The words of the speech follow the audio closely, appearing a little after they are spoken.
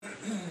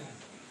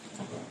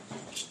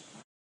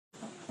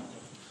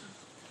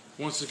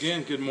Once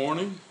again, good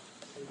morning.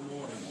 Good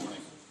morning.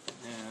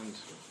 And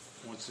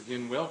once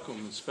again,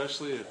 welcome,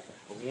 especially a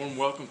warm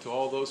welcome to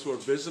all those who are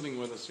visiting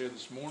with us here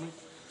this morning.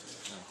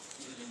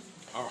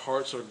 Our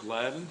hearts are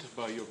gladdened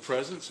by your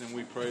presence, and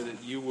we pray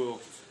that you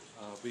will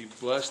be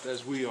blessed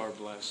as we are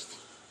blessed.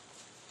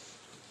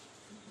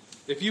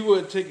 If you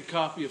would take a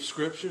copy of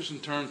Scriptures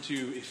and turn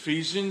to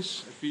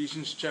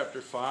Ephesians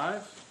chapter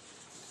 5.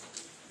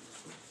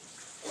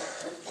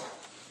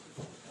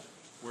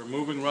 We're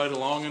moving right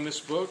along in this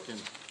book,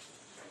 and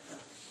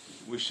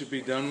we should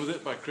be done with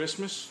it by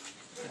Christmas.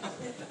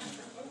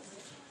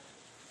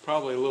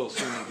 Probably a little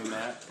sooner than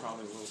that.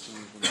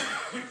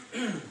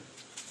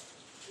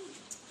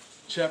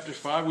 Chapter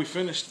 5. We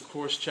finished, of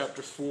course,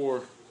 chapter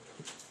 4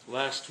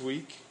 last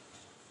week.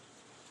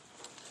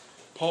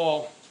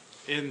 Paul,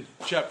 in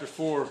chapter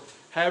 4,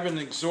 having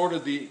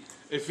exhorted the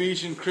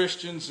Ephesian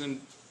Christians, and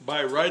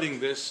by writing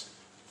this,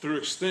 through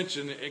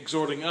extension,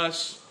 exhorting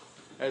us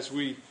as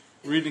we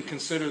read and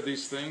consider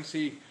these things,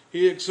 he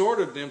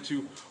exhorted them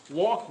to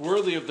walk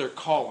worthy of their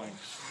calling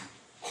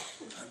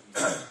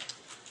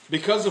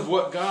because of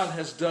what God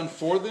has done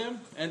for them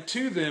and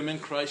to them in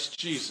Christ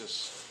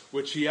Jesus,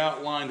 which he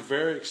outlined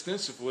very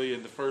extensively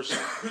in the first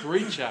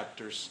 3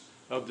 chapters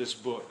of this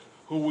book,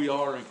 who we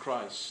are in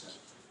Christ,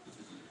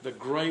 the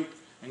great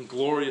and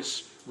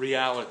glorious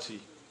reality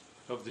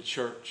of the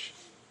church.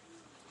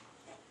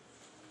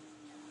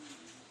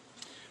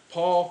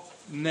 Paul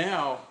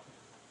now,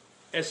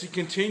 as he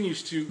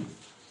continues to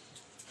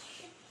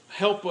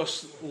help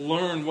us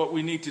learn what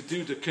we need to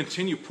do to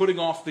continue putting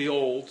off the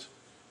old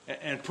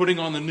and putting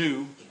on the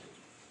new,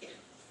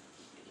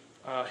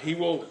 he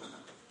will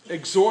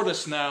exhort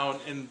us now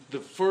in the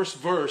first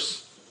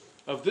verse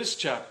of this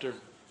chapter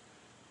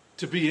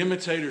to be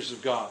imitators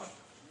of God.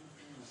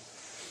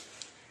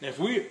 Now,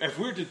 if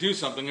we're to do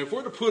something, if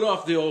we're to put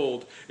off the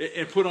old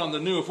and put on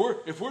the new,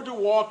 if we're to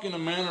walk in a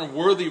manner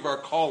worthy of our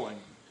calling,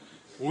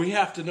 we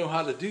have to know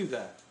how to do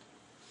that.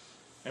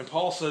 And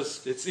Paul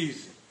says it's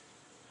easy.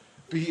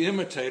 Be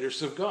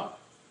imitators of God.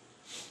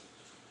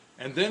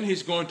 And then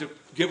he's going to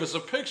give us a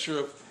picture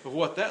of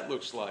what that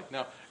looks like.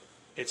 Now,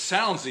 it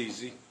sounds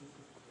easy,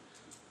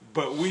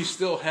 but we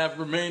still have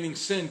remaining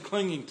sin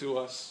clinging to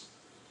us.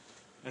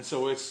 And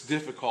so it's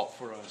difficult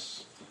for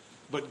us.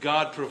 But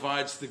God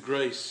provides the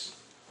grace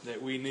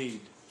that we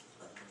need.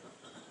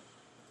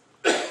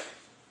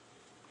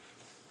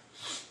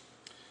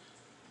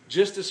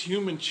 Just as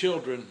human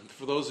children,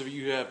 for those of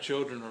you who have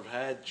children or have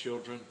had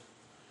children,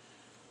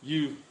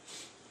 you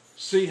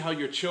see how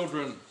your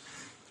children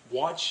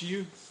watch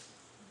you,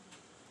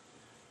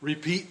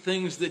 repeat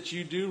things that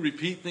you do,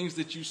 repeat things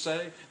that you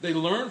say. They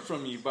learn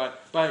from you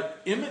by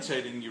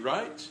imitating you,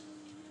 right?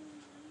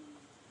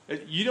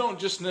 You don't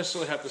just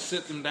necessarily have to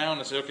sit them down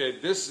and say, okay,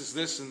 this is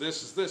this and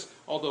this is this,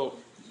 although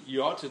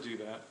you ought to do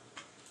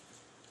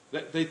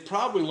that. They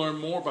probably learn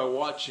more by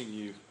watching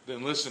you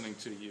than listening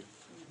to you.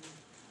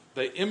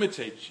 They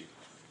imitate you.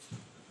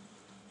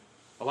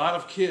 A lot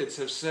of kids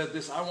have said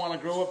this, I want to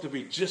grow up to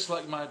be just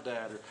like my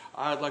dad, or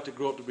I'd like to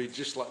grow up to be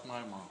just like my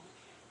mom.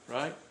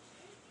 Right?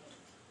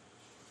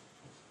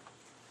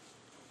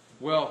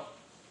 Well,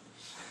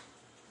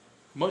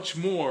 much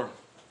more,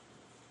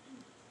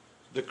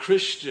 the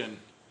Christian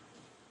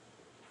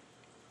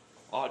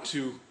ought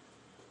to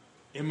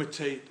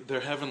imitate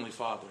their Heavenly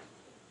Father.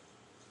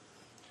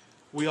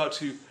 We ought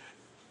to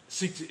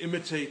seek to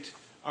imitate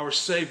our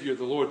Savior,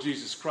 the Lord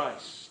Jesus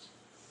Christ.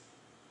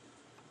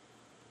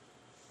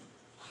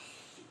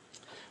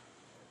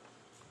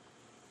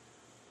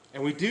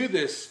 And we do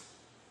this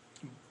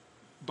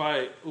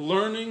by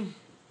learning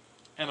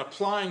and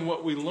applying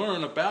what we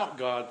learn about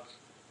God,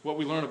 what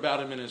we learn about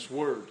Him in His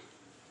Word.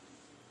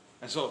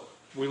 And so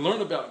we learn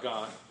about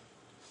God,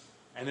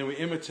 and then we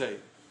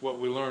imitate what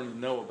we learn and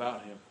know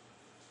about Him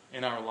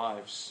in our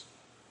lives.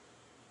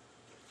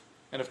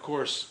 And of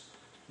course,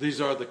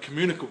 these are the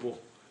communicable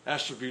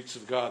attributes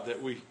of God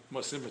that we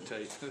must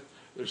imitate.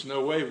 There's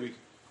no way we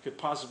could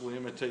possibly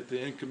imitate the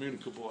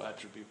incommunicable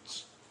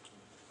attributes.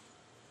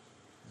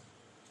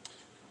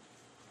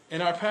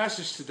 In our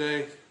passage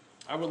today,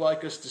 I would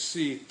like us to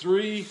see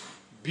 3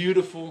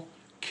 beautiful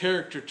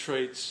character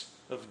traits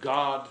of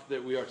God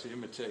that we are to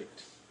imitate.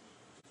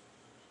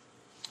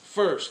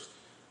 First,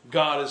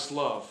 God is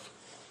love.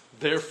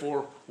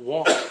 Therefore,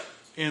 walk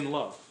in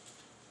love.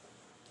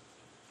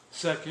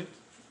 Second,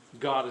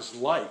 God is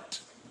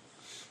light.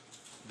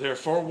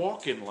 Therefore,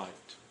 walk in light.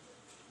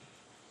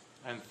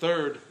 And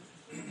third,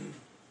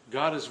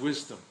 God is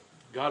wisdom.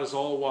 God is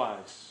all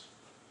wise.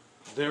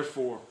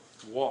 Therefore,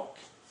 walk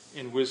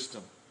in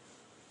wisdom.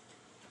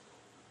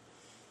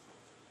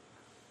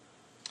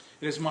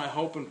 It is my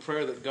hope and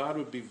prayer that God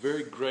would be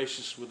very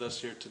gracious with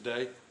us here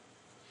today,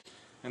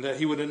 and that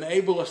He would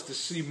enable us to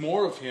see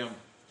more of Him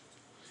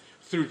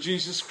through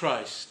Jesus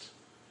Christ,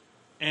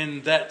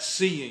 and that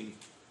seeing,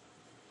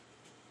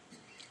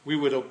 we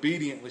would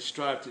obediently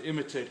strive to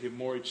imitate Him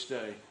more each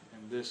day,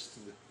 and this to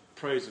the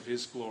praise of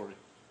His glory.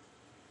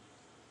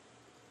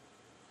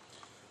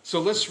 So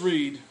let's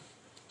read,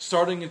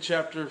 starting in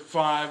chapter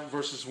 5,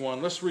 verses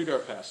 1. Let's read our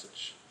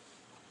passage.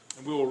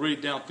 And we will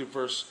read down through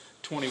verse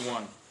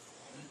 21.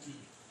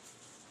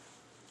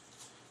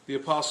 The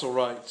apostle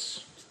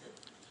writes,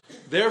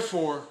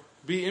 "Therefore,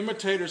 be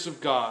imitators of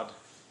God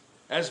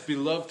as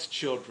beloved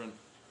children,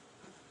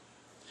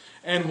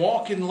 and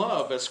walk in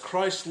love as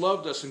Christ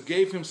loved us and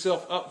gave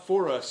himself up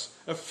for us,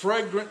 a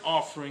fragrant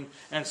offering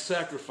and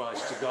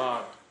sacrifice to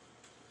God.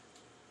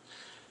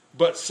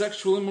 But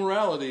sexual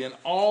immorality and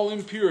all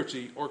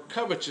impurity or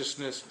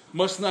covetousness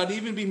must not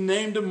even be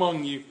named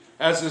among you,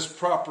 as is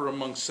proper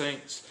among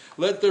saints.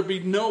 Let there be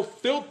no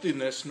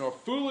filthiness, nor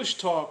foolish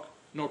talk,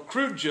 nor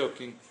crude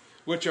joking,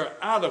 which are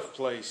out of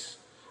place,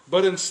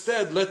 but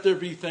instead let there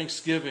be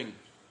thanksgiving.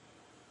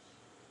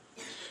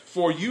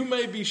 For you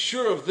may be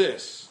sure of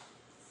this,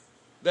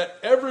 that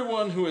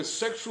everyone who is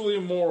sexually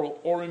immoral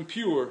or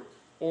impure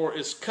or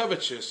is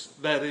covetous,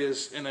 that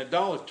is, an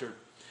idolater,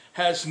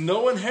 has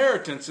no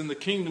inheritance in the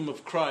kingdom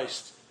of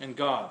Christ and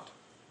God.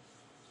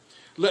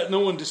 Let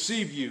no one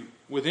deceive you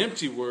with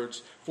empty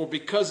words, for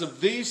because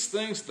of these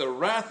things the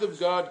wrath of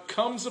God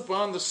comes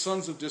upon the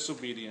sons of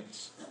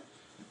disobedience.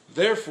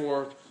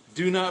 Therefore,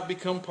 do not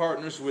become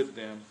partners with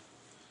them.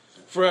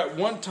 For at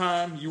one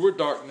time you were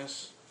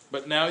darkness,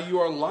 but now you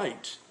are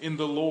light in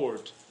the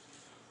Lord.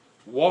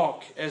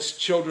 Walk as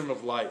children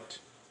of light.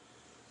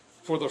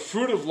 For the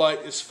fruit of light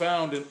is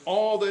found in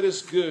all that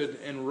is good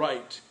and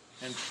right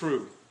and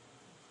true.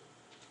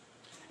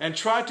 And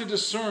try to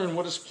discern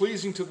what is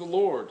pleasing to the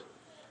Lord.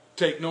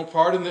 Take no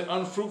part in the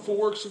unfruitful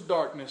works of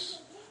darkness,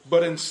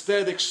 but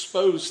instead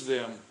expose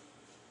them.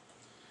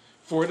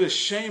 For it is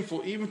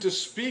shameful even to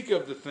speak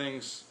of the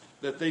things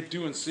that they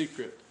do in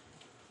secret.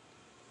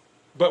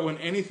 But when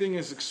anything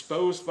is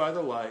exposed by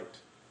the light,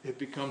 it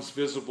becomes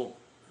visible.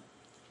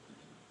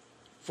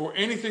 For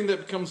anything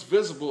that becomes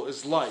visible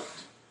is light.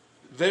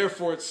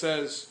 Therefore it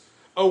says,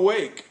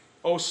 Awake,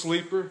 O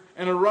sleeper,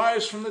 and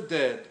arise from the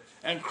dead,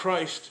 and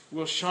Christ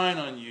will shine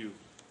on you.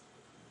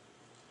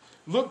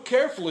 Look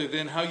carefully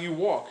then how you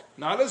walk,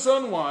 not as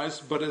unwise,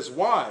 but as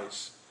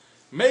wise,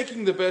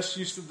 making the best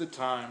use of the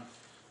time,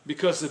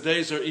 because the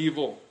days are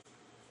evil.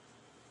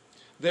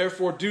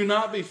 Therefore do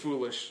not be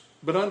foolish,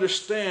 but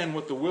understand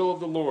what the will of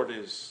the Lord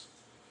is.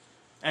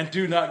 And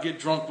do not get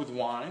drunk with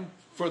wine,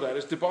 for that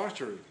is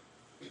debauchery.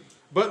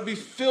 But be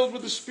filled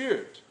with the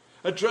Spirit,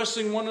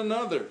 addressing one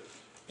another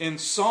in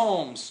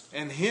psalms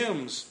and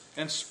hymns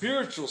and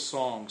spiritual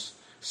songs,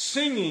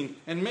 singing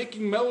and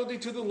making melody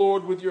to the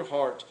Lord with your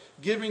heart,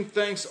 giving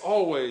thanks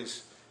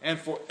always and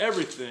for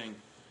everything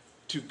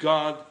to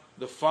God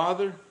the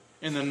Father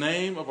in the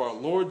name of our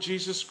Lord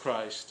Jesus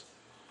Christ,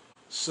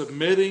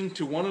 submitting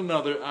to one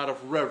another out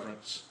of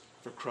reverence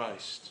for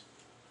Christ."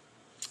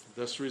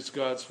 Thus reads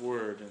God's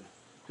word, and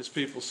his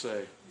people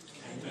say,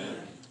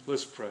 Amen.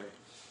 Let's pray.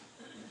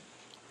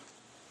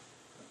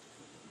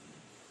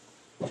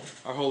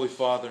 Our Holy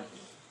Father,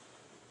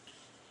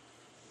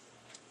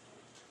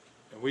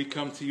 and we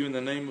come to you in the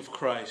name of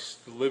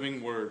Christ, the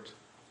living word.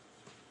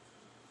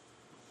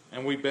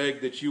 And we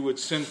beg that you would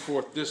send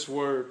forth this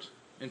word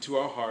into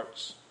our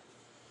hearts,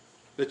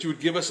 that you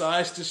would give us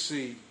eyes to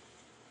see,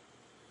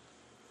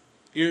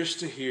 ears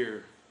to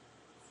hear,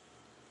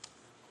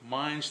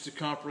 minds to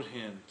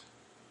comprehend,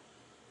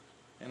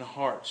 and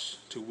hearts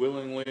to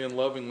willingly and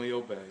lovingly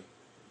obey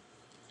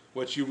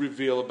what you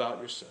reveal about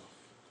yourself.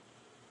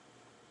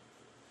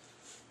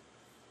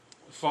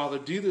 Father,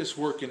 do this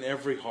work in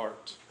every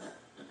heart.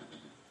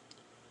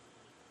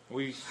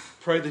 We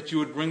pray that you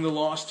would bring the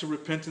lost to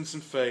repentance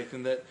and faith,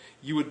 and that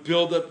you would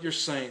build up your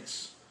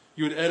saints.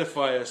 You would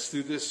edify us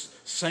through this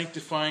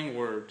sanctifying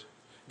word.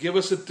 Give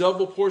us a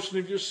double portion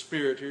of your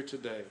Spirit here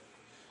today,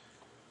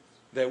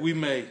 that we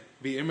may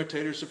be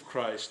imitators of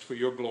Christ for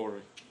your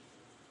glory.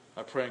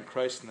 I pray in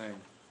Christ's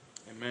name.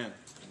 Amen.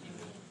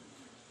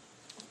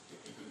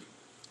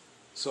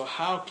 So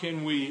how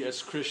can we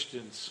as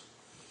Christians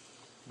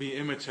be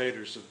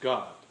imitators of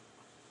God?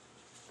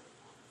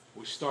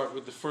 We start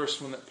with the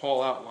first one that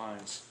Paul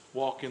outlines,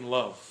 walk in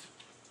love.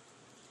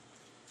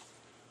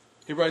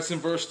 He writes in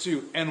verse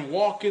 2, "And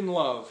walk in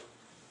love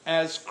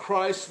as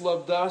Christ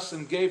loved us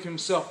and gave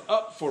himself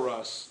up for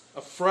us,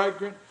 a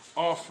fragrant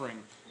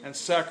offering and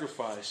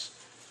sacrifice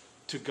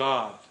to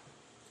God."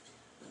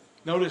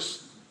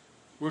 Notice,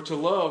 we're to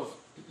love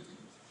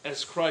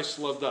as Christ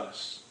loved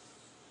us.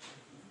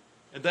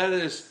 And that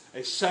is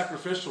a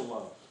sacrificial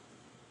love.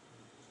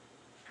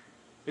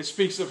 It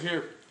speaks of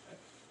here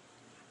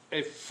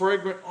a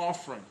fragrant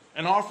offering.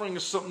 An offering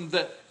is something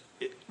that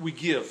we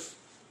give.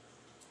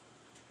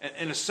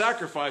 And a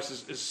sacrifice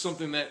is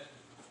something that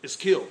is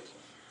killed.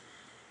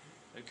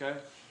 Okay?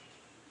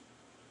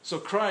 So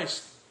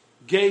Christ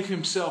gave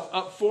himself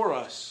up for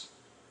us.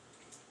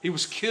 He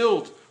was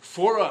killed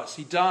for us.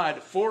 He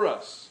died for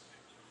us.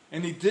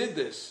 And he did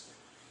this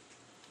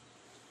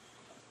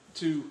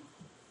to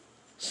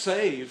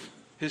save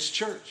his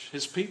church,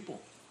 his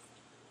people.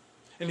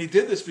 And he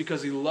did this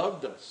because he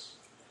loved us.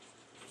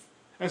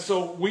 And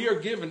so we are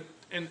given,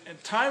 and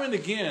time and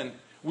again,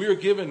 we are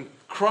given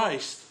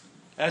Christ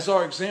as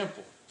our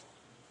example.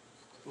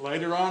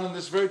 Later on in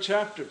this very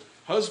chapter,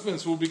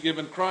 husbands will be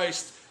given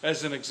Christ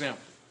as an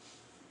example.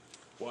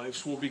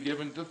 Wives will be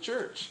given to the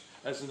church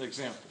as an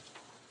example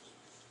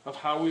of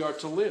how we are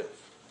to live.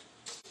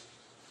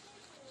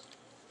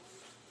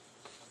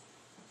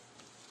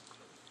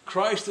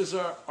 Christ, as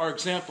our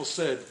example,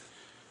 said,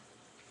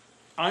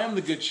 I am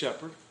the good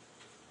shepherd.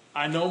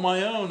 I know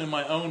my own, and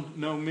my own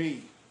know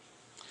me.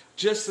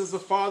 Just as the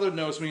Father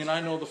knows me, and I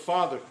know the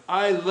Father.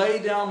 I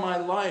lay down my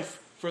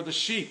life for the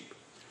sheep.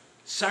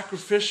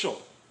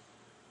 Sacrificial.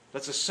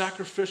 That's a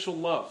sacrificial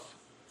love.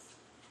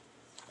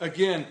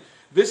 Again,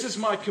 this is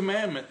my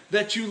commandment,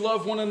 that you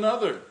love one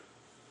another.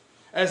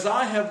 As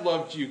I have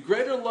loved you,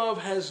 greater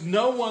love has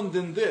no one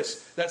than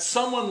this, that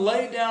someone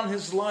lay down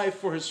his life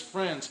for his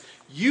friends.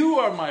 You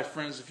are my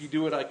friends if you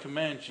do what I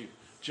command you.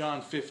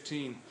 John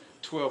 15,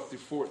 12 through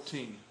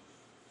 14.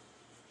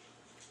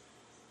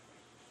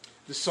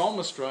 The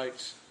psalmist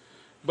writes,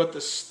 but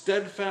the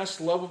steadfast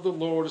love of the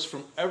Lord is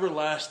from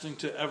everlasting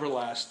to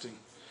everlasting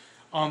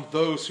on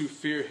those who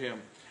fear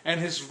him, and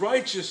his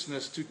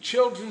righteousness to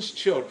children's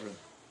children.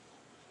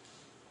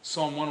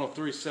 Psalm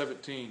 103,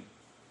 17.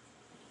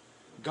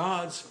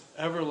 God's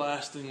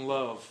everlasting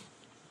love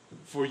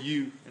for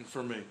you and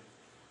for me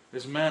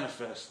is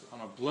manifest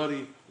on a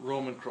bloody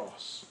Roman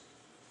cross.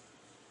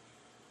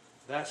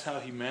 That's how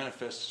he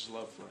manifests his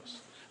love for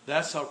us.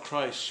 That's how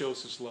Christ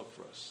shows his love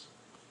for us.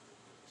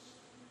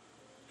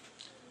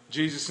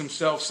 Jesus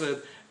himself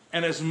said,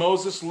 and as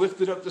Moses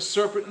lifted up the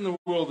serpent in the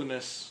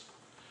wilderness,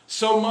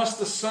 so must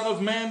the Son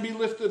of Man be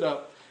lifted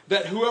up,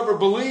 that whoever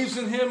believes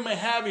in him may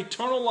have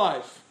eternal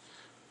life.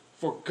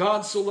 For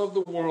God so loved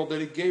the world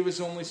that he gave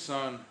his only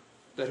Son,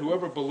 that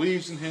whoever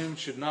believes in him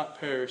should not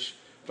perish,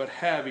 but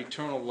have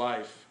eternal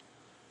life.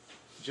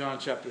 John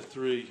chapter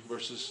 3,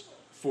 verses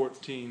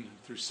 14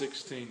 through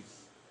 16.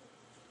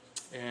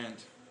 And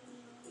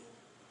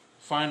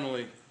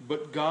finally,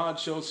 but God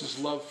shows his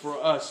love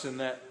for us in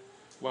that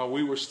while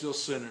we were still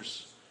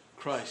sinners,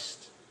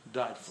 Christ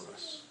died for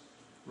us.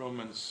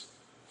 Romans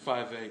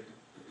 5:8.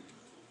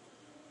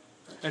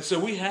 And so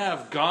we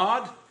have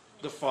God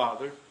the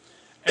Father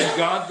and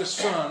God the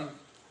Son,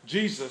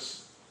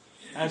 Jesus,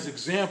 as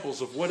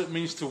examples of what it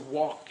means to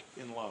walk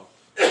in love.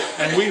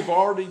 And we've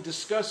already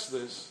discussed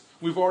this.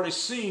 We've already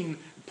seen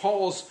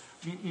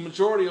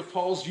majority of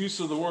Paul's use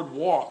of the word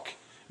walk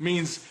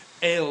means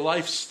a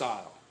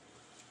lifestyle.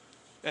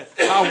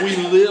 How we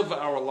live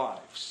our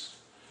lives.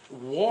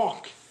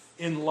 Walk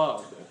in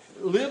love.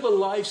 Live a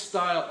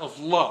lifestyle of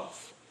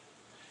love.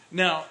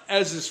 Now,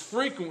 as is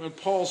frequent in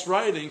Paul's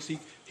writings,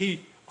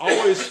 he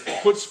always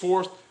puts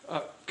forth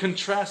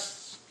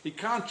contrasts. He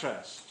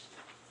contrasts.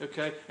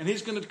 Okay? And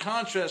he's going to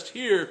contrast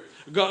here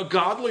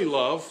godly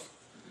love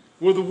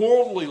with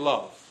worldly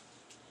love.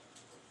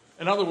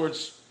 In other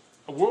words,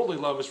 a worldly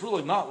love is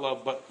really not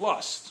love, but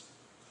lust.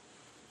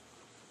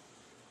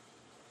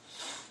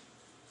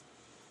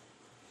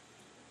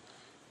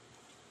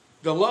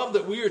 The love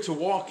that we are to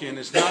walk in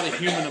is not a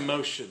human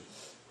emotion.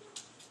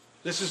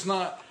 This is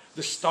not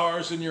the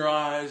stars in your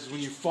eyes when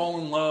you fall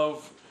in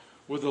love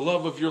with the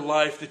love of your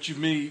life that you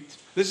meet.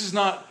 This is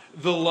not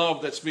the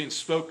love that's being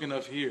spoken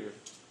of here.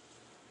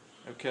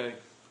 Okay?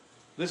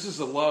 This is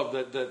a love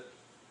that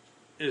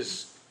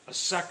is a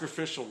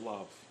sacrificial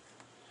love.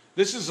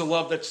 This is a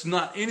love that's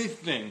not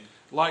anything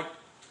like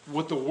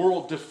what the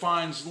world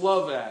defines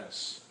love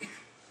as.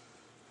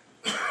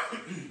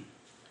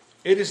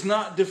 It is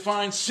not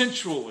defined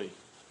sensually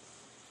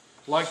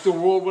like the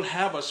world would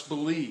have us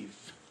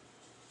believe.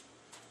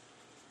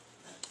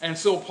 And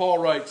so Paul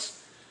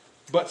writes,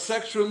 but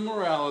sexual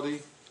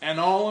immorality and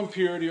all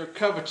impurity or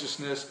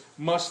covetousness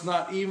must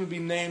not even be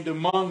named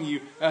among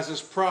you as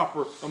is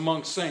proper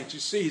among saints. You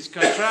see, he's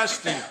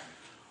contrasting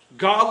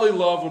godly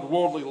love with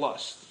worldly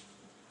lust.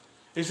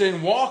 He's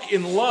saying walk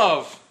in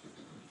love,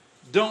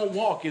 don't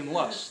walk in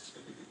lust.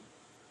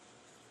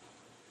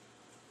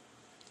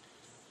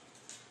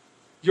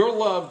 Your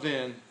love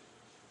then,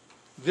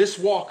 this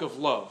walk of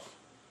love,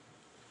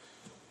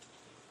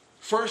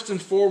 first and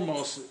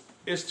foremost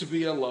is to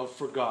be a love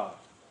for God.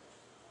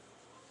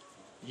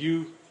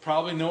 You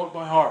probably know it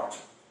by heart.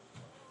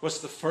 What's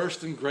the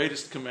first and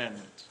greatest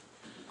commandment?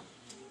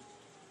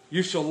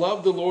 You shall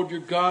love the Lord your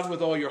God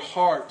with all your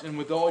heart and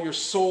with all your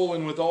soul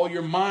and with all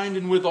your mind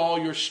and with all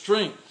your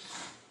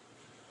strength.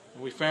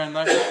 And we found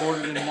that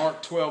recorded in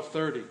Mark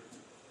 12:30.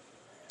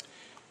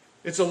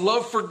 It's a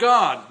love for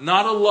God,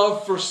 not a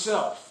love for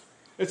self.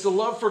 It's a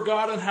love for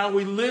God and how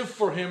we live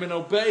for him and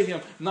obey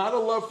him, not a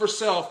love for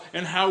self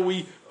and how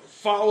we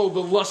follow the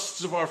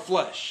lusts of our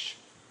flesh.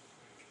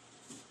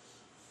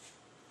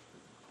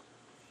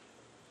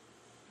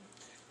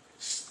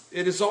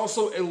 It is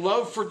also a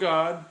love for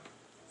God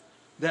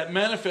that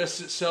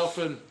manifests itself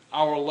in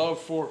our love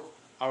for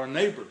our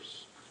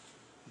neighbors.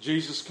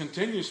 Jesus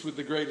continues with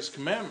the greatest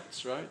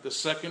commandments, right? The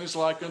second is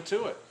like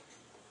unto it.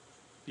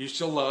 You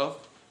shall love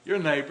your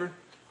neighbor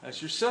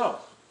as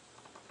yourself.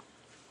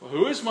 Well,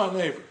 who is my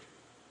neighbor?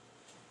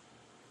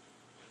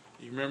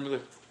 You remember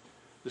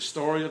the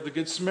story of the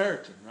Good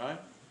Samaritan, right?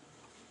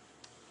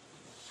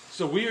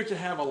 So we are to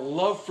have a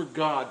love for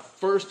God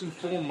first and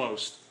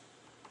foremost,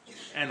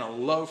 and a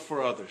love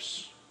for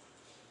others.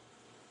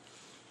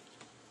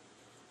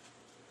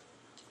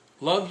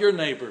 Love your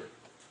neighbor.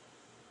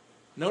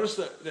 Notice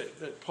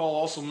that Paul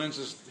also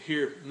mentions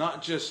here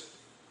not just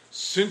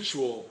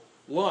sensual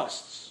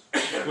lusts,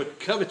 but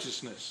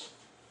covetousness.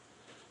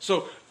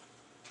 So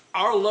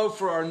our love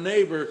for our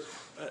neighbor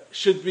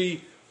should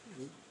be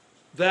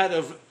that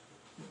of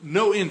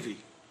no envy.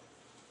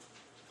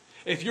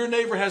 If your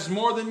neighbor has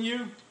more than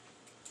you,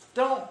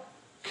 don't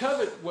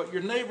covet what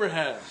your neighbor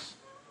has.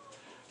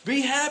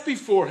 Be happy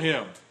for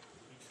him.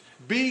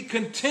 Be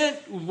content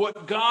with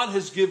what God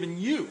has given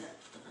you.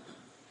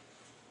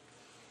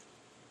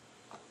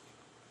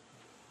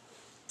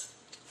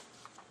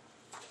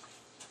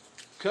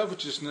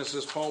 Covetousness,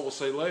 as Paul will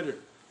say later,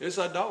 is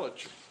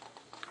idolatry.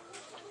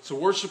 It's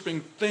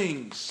worshiping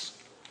things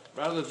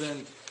rather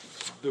than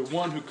the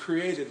one who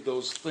created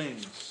those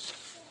things.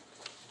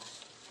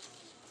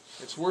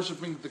 It's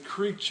worshiping the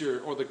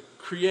creature or the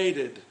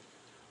created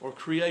or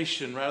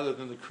creation rather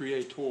than the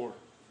creator.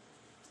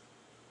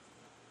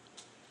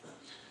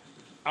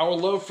 Our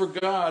love for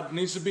God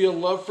needs to be a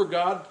love for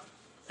God,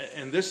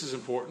 and this is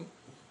important,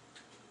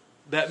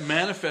 that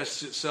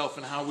manifests itself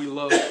in how we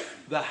love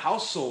the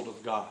household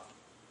of God.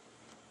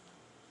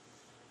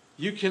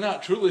 You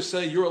cannot truly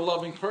say you're a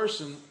loving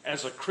person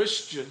as a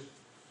Christian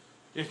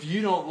if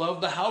you don't love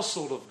the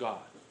household of God.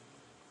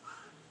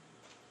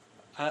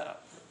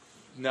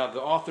 Now,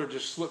 the author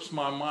just slips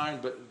my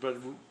mind, but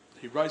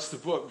he writes the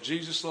book,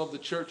 Jesus loved the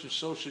church and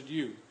so should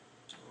you.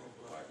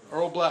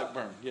 Earl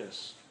Blackburn,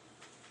 yes.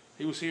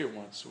 He was here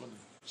once,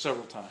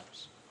 several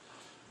times.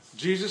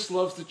 Jesus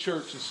loves the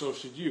church and so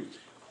should you.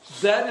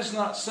 That is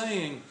not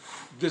saying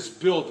this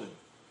building.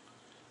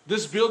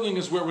 This building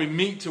is where we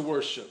meet to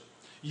worship.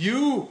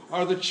 You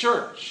are the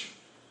church.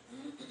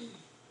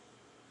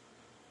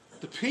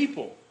 The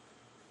people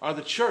are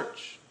the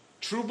church.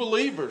 True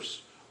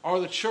believers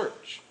are the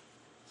church.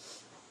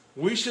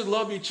 We should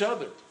love each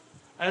other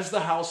as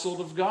the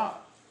household of God.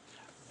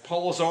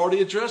 Paul has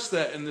already addressed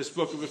that in this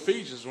book of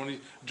Ephesians when he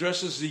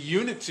addresses the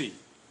unity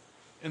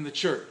in the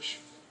church.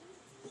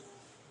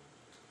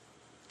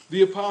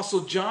 The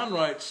Apostle John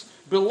writes,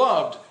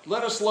 "Beloved,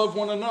 let us love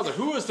one another."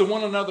 Who is the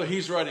one another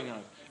he's writing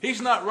on?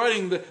 He's not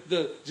writing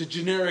the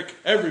generic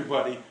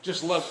everybody,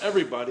 just love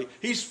everybody.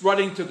 He's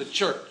writing to the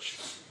church.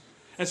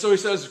 And so he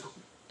says,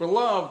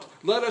 "Beloved,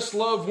 let us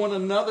love one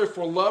another,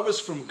 for love is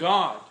from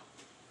God.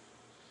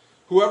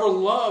 Whoever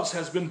loves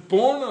has been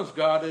born of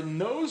God and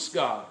knows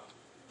God."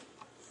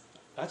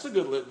 That's a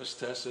good litmus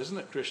test, isn't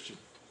it, Christian?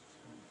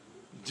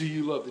 Do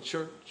you love the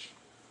church?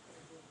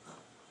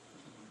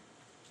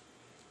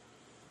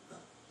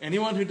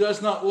 Anyone who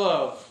does not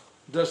love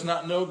does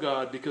not know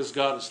God, because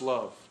God is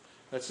love.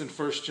 That's in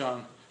 1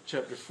 John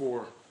chapter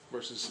 4,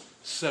 verses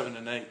 7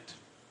 and 8.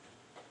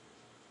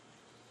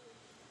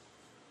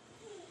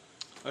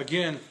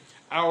 Again,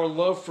 our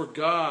love for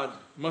God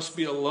must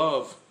be a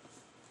love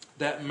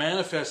that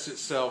manifests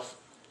itself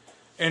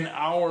in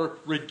our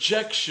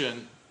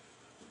rejection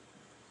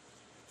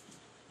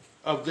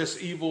of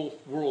this evil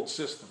world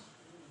system.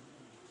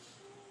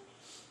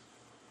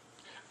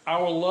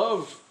 Our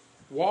love,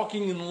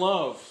 walking in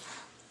love,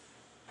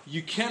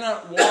 you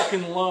cannot walk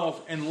in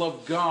love and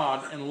love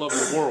God and love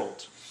the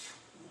world.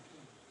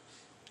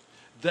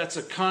 That's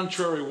a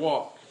contrary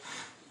walk.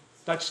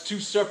 That's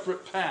two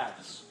separate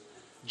paths.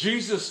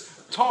 Jesus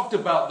talked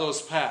about those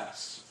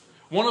paths.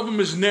 One of them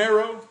is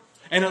narrow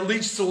and it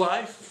leads to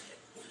life,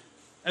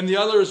 and the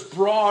other is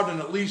broad and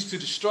it leads to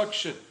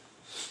destruction.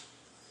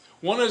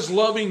 One is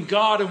loving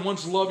God and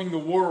one's loving the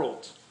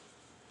world.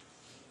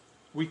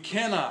 We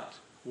cannot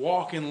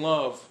walk in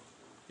love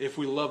if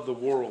we love the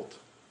world,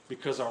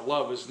 because our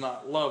love is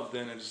not love,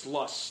 then it is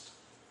lust.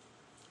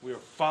 We are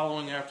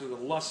following after the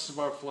lusts of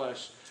our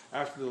flesh,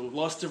 after the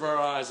lust of our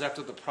eyes,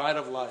 after the pride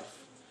of life.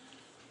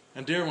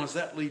 And dear ones,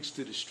 that leads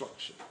to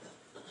destruction.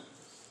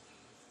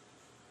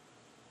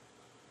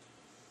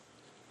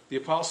 The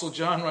Apostle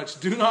John writes,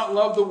 "Do not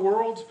love the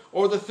world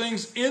or the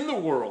things in the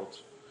world.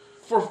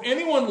 For if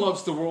anyone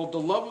loves the world, the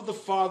love of the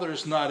Father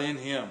is not in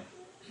him."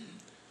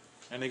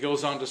 And he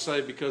goes on to say,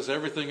 because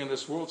everything in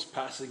this world is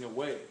passing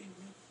away.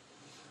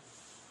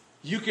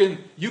 You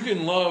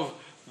can love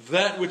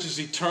that which is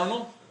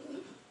eternal,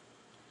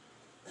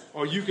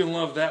 or you can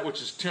love that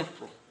which is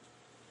temporal.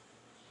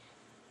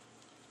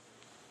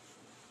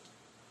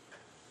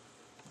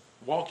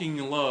 Walking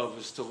in love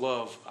is to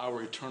love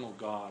our eternal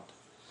God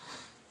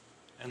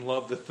and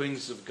love the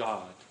things of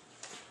God.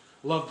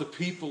 Love the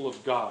people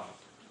of God.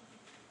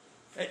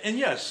 And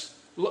yes,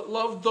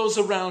 love those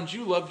around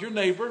you. Love your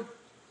neighbor.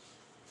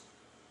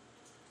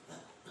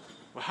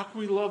 Well, how can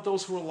we love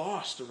those who are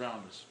lost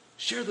around us?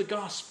 Share the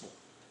gospel.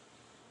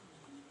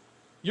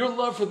 Your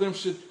love for them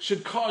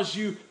should cause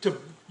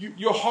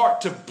your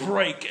heart to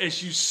break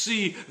as you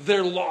see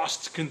their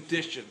lost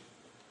condition.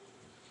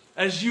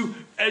 As you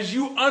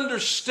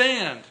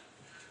understand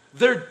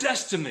their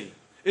destiny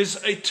is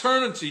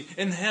eternity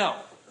in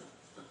hell,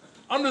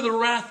 under the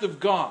wrath of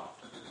God.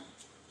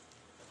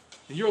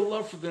 And your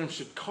love for them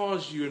should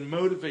cause you and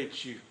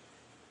motivate you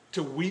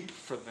to weep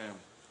for them,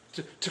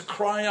 to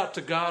cry out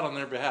to God on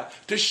their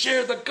behalf, to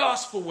share the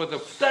gospel with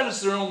them. That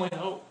is their only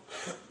hope.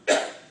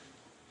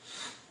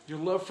 Your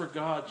love for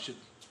God should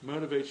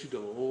motivate you to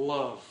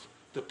love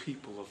the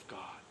people of God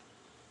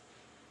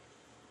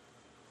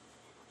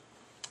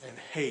and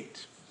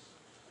hate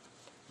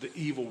the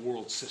evil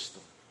world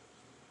system.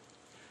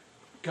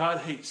 God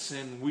hates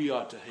sin. We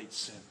ought to hate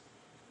sin.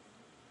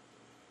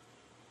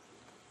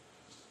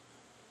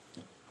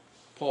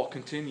 Paul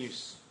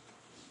continues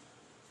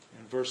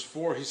in verse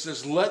 4. He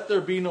says, "Let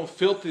there be no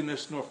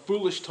filthiness, nor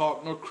foolish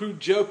talk, nor crude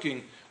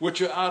joking,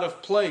 which are out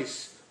of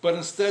place, but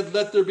instead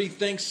let there be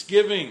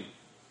thanksgiving."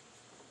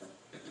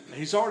 And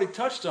he's already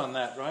touched on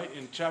that, right,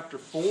 in chapter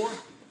 4,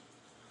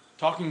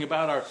 talking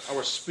about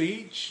our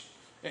speech.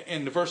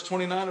 In verse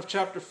 29 of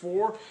chapter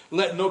 4,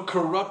 "Let no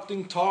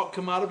corrupting talk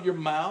come out of your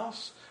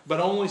mouths, but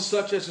only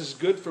such as is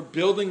good for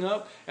building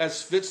up,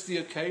 as fits the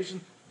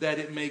occasion, that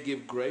it may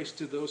give grace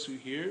to those who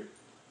hear."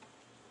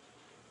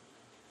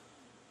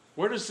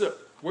 Where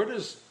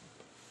does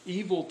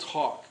evil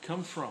talk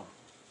come from?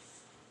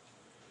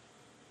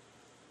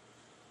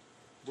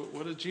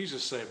 What did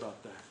Jesus say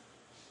about that?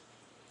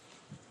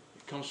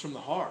 It comes from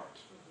the heart.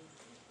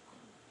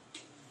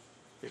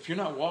 If you're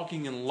not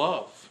walking in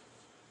love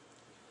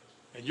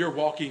and you're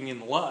walking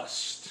in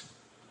lust,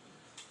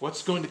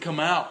 what's going to come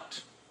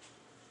out?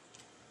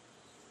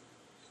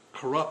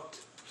 Corrupt,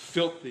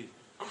 filthy,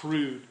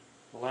 crude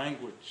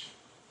language.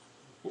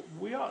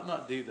 We ought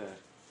not do that.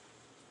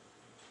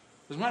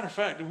 As a matter of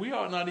fact, we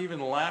ought not even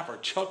laugh or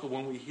chuckle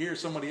when we hear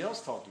somebody else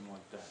talking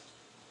like that.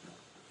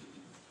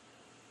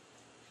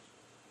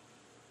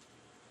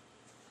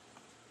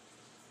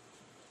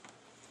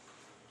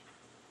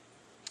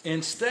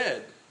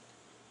 Instead,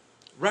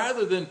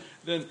 rather than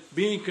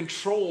being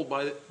controlled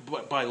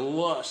by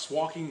lust,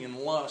 walking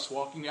in lust,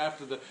 walking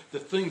after the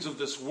things of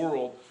this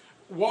world,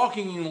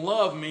 walking in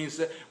love means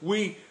that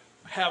we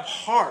have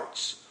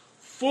hearts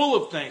full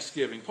of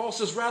thanksgiving. Paul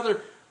says,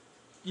 rather,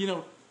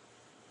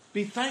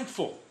 be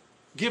thankful.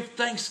 Give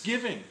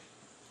thanksgiving.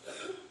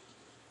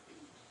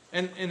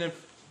 And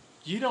if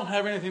you don't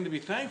have anything to be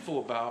thankful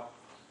about,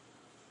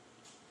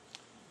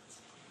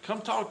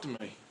 come talk to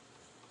me.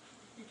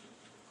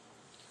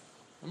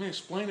 Let me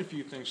explain a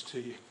few things to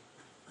you.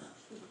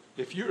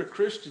 If you're a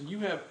Christian,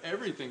 you have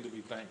everything to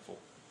be thankful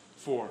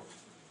for.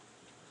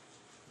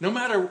 No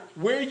matter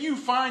where you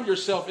find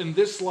yourself in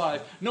this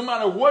life, no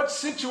matter what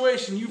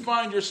situation you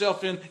find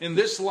yourself in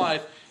this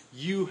life,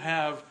 you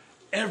have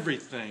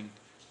everything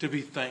to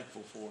be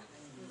thankful for.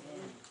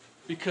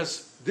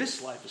 Because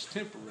this life is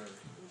temporary.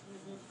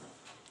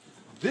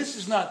 This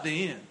is not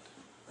the end.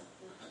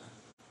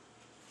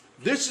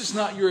 This is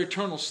not your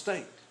eternal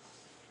state.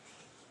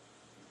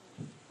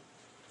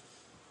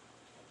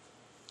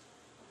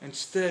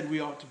 Instead, we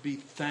ought to be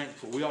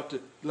thankful. We ought to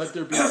let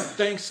there be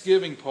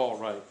thanksgiving, Paul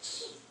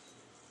writes.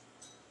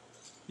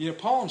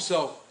 Paul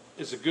himself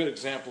is a good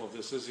example of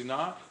this, is he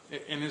not?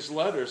 In his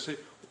letters,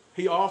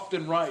 he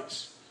often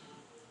writes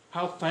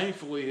how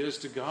thankful he is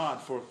to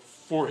God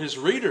for his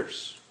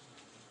readers.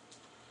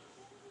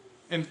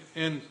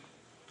 In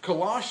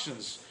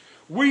Colossians,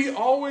 "We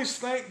always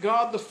thank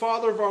God the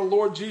Father of our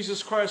Lord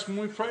Jesus Christ when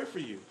we pray for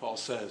you," Paul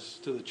says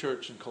to the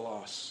church in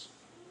Colossus.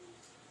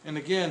 And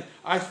again,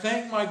 "I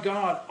thank my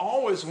God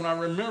always when I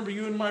remember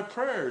you in my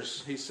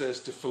prayers," he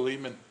says to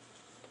Philemon.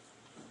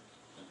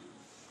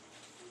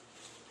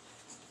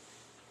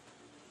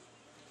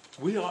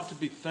 We ought to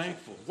be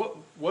thankful.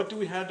 What do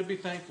we have to be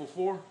thankful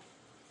for?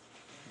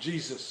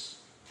 Jesus.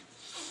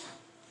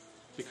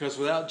 Because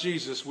without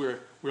Jesus,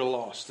 we're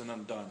lost and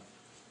undone.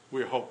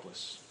 We're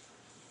hopeless.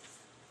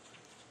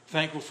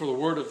 Thankful for the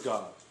Word of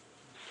God.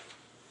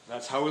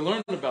 That's how we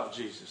learn about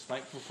Jesus.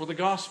 Thankful for the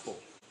gospel.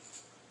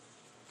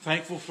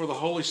 Thankful for the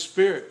Holy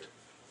Spirit.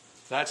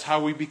 That's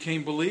how we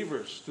became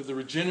believers, through the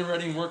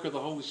regenerating work of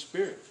the Holy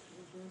Spirit.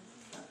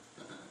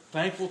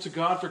 Thankful to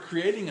God for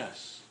creating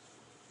us.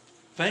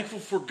 Thankful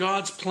for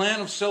God's plan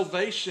of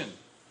salvation.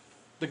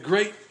 The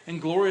great and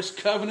glorious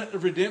covenant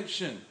of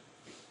redemption.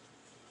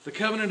 The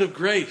covenant of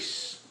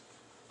grace.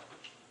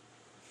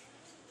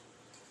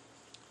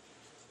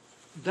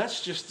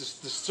 That's just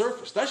the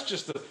surface. That's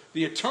just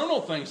the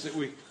eternal things that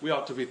we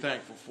ought to be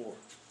thankful for.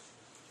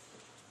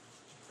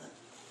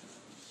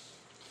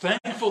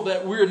 Thankful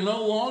that we're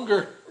no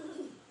longer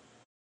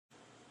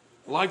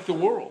like the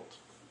world.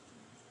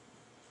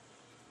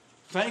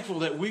 Thankful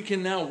that we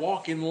can now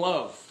walk in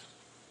love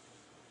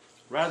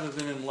rather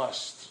than in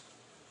lust.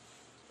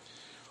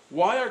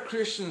 Why are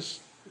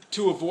Christians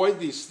to avoid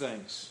these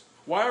things?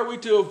 Why are we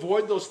to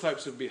avoid those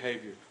types of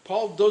behavior?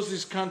 Paul does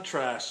these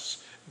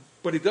contrasts,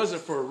 but he does it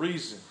for a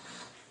reason.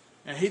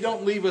 And he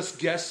don't leave us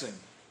guessing.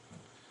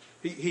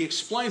 He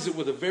explains it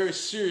with a very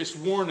serious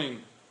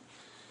warning.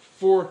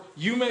 "For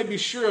you may be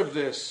sure of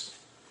this,"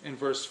 in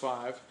verse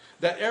 5,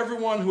 "that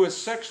everyone who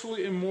is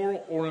sexually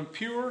immoral or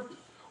impure,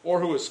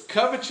 or who is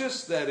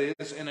covetous, that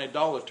is, an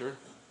idolater,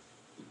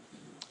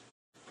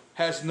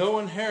 has no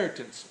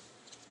inheritance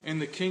in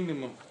the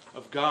kingdom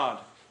of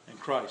God and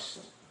Christ."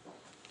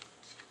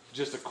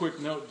 Just a quick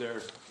note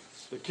there.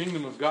 The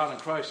kingdom of God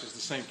and Christ is the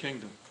same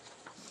kingdom.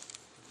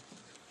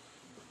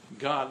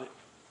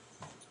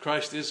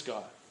 Christ is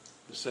God,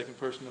 the second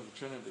person of the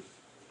Trinity.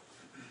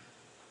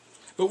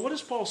 But what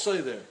does Paul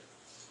say there?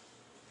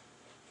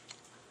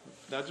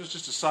 That was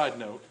just a side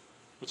note.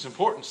 It's an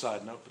important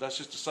side note, but that's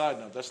just a side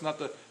note. That's not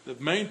the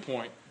main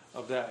point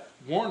of that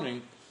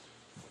warning.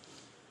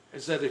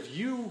 Is that if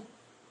you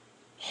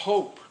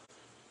hope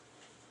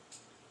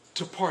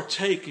to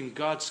partake in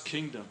God's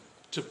kingdom,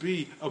 to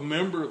be a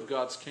member of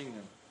God's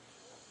kingdom,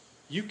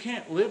 you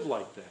can't live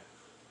like that.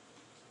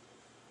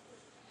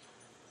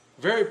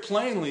 Very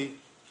plainly,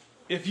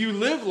 if you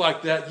live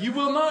like that, you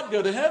will not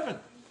go to heaven.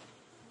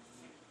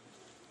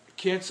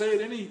 Can't say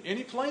it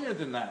any plainer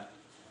than that.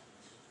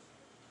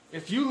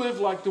 If you live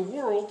like the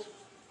world,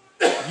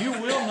 you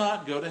will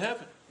not go to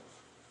heaven.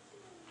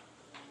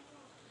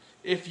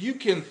 If you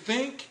can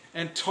think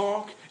and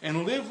talk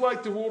and live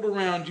like the world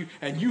around you,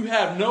 and you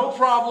have no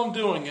problem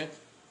doing it,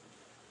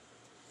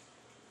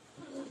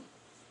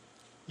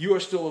 you are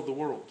still of the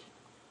world.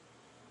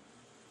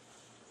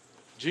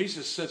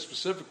 Jesus said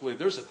specifically,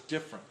 there's a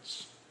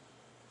difference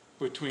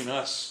between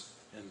us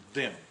and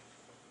them.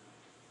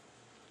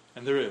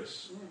 And there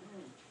is.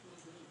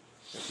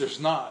 If there's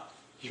not,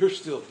 you're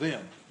still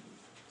them.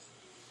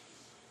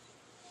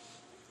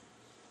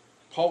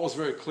 Paul was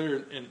very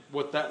clear in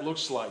what that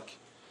looks like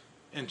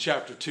in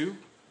chapter 2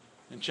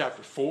 and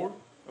chapter 4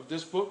 of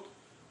this book.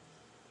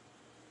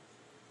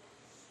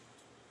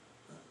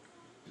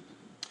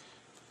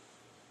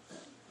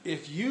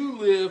 If you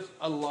live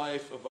a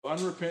life of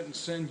unrepentant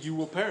sin, you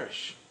will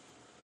perish.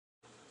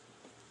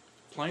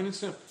 Plain and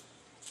simple.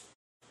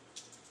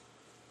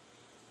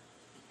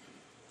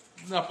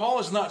 Now, Paul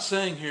is not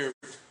saying here,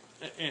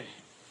 and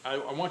I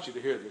want you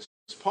to hear this.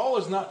 Paul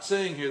is not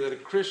saying here that a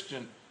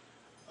Christian,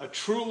 a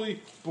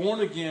truly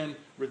born-again,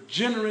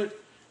 regenerate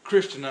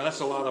Christian, now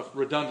that's a lot of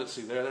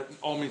redundancy there. That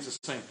all means the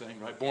same thing,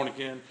 right? Born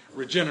again,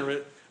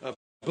 regenerate, a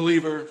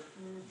believer.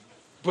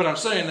 But I'm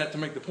saying that to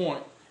make the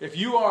point. If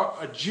you are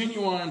a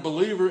genuine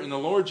believer in the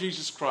Lord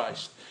Jesus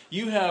Christ,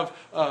 you have,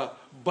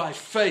 by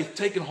faith,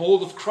 taken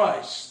hold of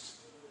Christ,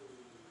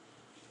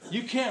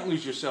 you can't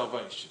lose your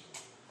salvation.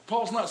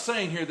 Paul's not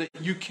saying here that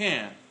you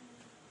can.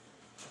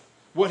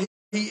 What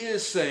he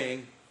is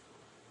saying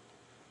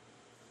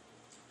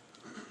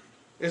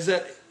is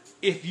that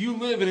if you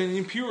live in an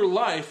impure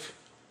life,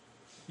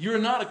 you're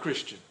not a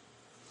Christian.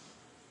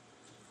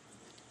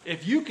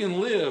 If you can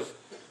live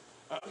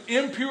an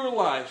impure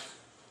life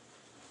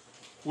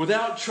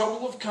without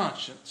trouble of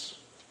conscience,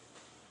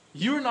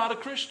 you're not a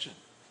Christian.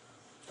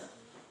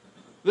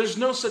 There's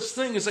no such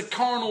thing as a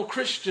carnal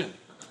Christian.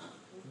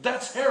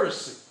 That's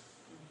heresy.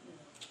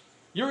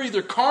 You're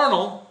either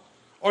carnal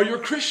or you're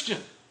Christian.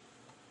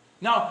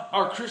 Now,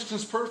 are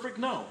Christians perfect?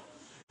 No.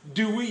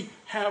 Do we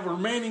have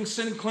remaining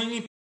sin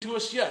clinging to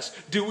us? Yes.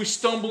 Do we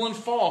stumble and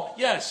fall?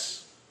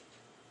 Yes.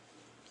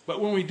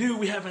 But when we do,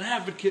 we have an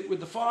advocate with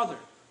the Father.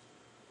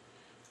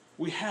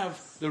 We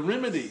have the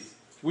remedy.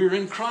 We're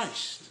in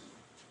Christ.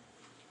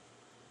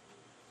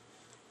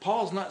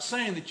 Paul's not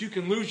saying that you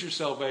can lose your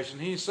salvation.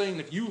 He's saying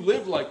if you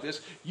live like this,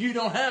 you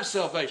don't have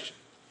salvation.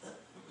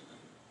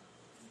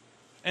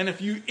 And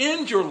if you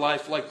end your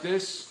life like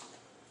this,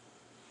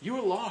 you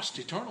are lost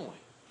eternally.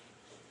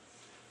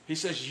 He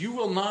says you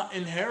will not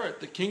inherit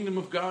the kingdom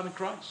of God in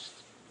Christ.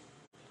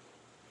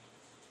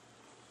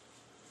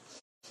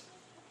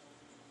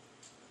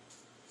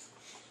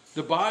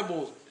 The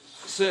Bible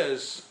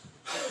says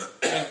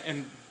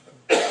in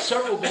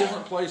several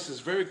different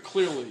places very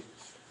clearly,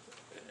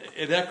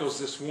 it echoes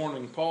this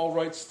warning. Paul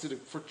writes to the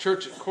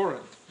church at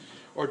Corinth,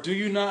 or do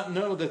you not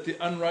know that the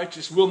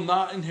unrighteous will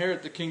not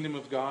inherit the kingdom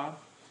of God?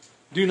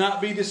 Do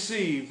not be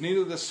deceived.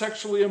 Neither the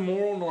sexually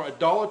immoral, nor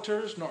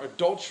idolaters, nor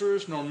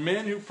adulterers, nor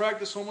men who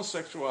practice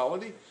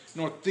homosexuality,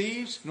 nor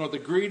thieves, nor the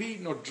greedy,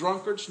 nor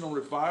drunkards, nor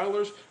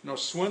revilers, nor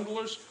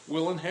swindlers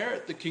will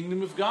inherit the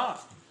kingdom of God.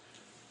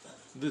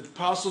 The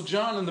Apostle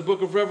John in the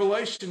book of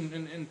Revelation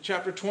in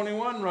chapter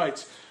 21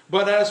 writes,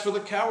 but as for the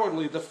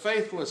cowardly, the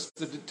faithless,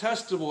 the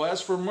detestable,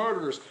 as for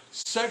murderers,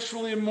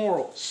 sexually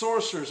immoral,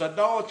 sorcerers,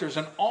 idolaters,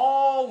 and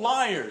all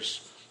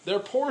liars, their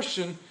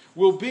portion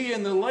will be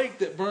in the lake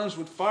that burns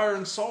with fire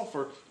and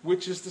sulfur,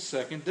 which is the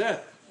second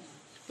death.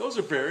 Those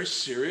are very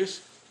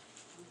serious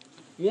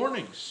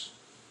warnings.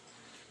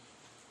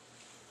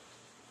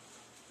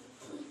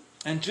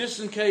 And just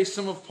in case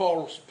some of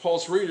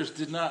Paul's readers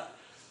did not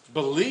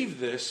believe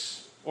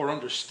this or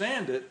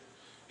understand it,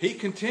 he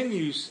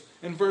continues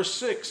in verse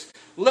 6,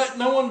 let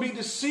no one be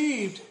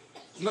deceived,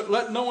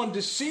 let no one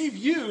deceive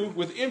you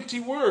with empty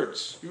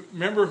words.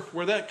 Remember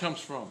where that comes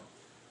from.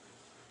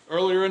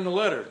 Earlier in the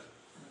letter,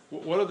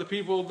 what do the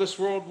people of this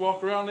world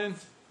walk around in?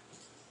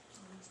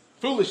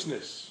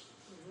 Foolishness,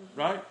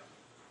 right?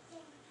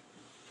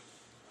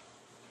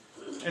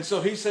 And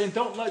so he's saying,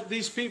 don't let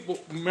these people,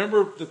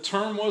 remember the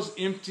term was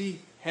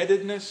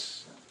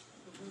empty-headedness?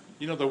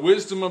 You know, the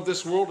wisdom of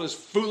this world is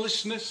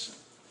foolishness.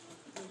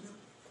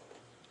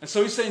 And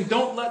so he's saying,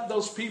 don't let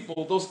those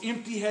people, those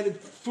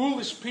empty-headed,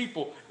 foolish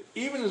people,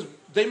 even as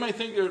they may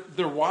think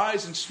they're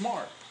wise and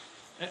smart,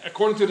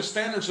 according to the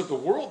standards of the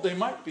world, they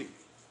might be.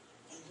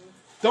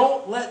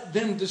 Don't let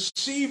them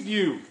deceive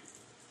you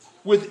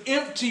with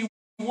empty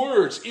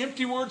words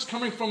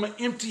coming from an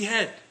empty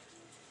head.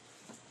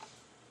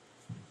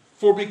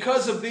 For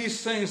because of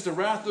these things, the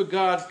wrath of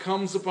God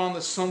comes upon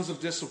the sons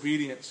of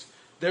disobedience.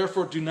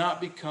 Therefore, do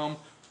not become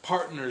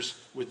partners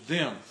with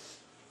them.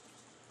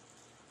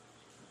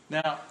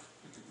 Now,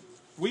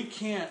 we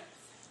can't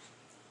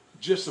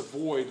just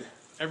avoid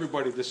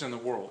everybody that's in the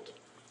world.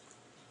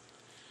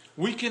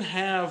 We can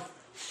have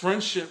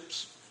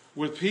friendships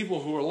with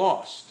people who are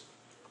lost.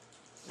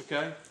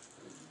 Okay?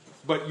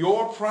 But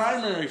your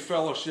primary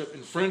fellowship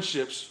and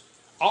friendships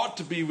ought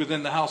to be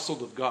within the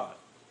household of God.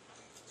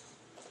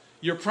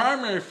 Your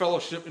primary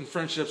fellowship and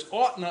friendships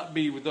ought not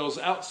be with those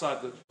outside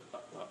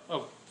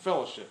of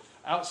fellowship,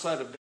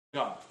 outside of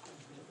God.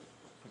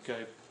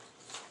 Okay?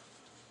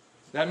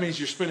 That means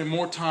you're spending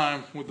more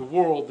time with the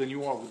world than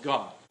you are with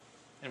God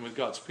and with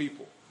God's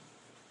people.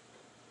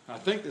 And I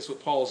think that's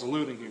what Paul is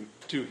alluding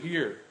to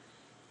here.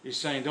 He's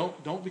saying,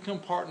 don't become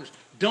partners.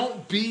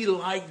 Don't be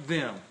like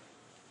them.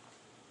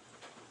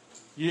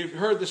 You've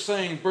heard the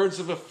saying, birds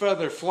of a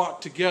feather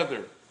flock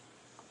together.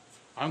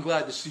 I'm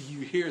glad to see you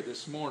here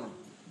this morning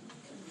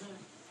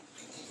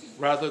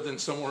rather than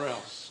somewhere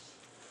else.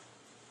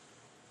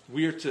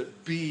 We are to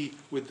be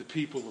with the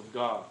people of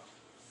God.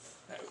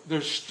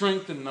 There's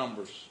strength in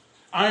numbers.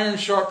 Iron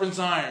sharpens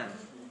iron,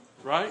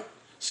 right?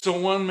 So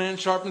one man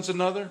sharpens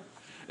another.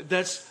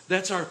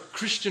 That's our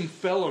Christian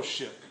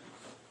fellowship.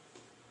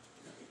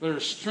 There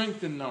is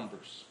strength in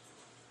numbers.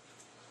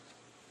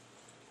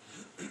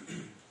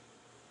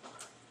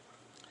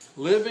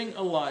 Living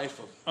a life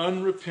of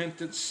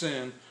unrepentant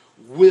sin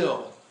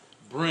will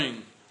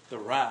bring the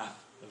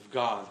wrath of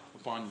God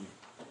upon you.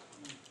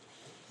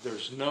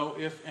 There's no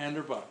if, and,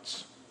 or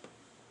buts.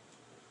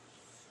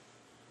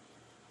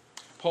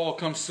 Paul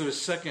comes to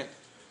his second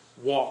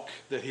walk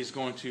that he's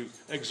going to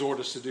exhort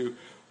us to do.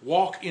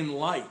 Walk in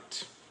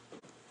light.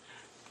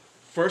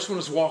 First one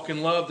is walk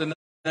in love. The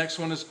next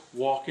one is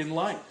walk in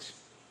light.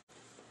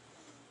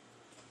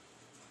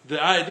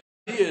 The idea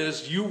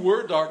is you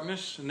were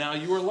darkness, and now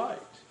you are light.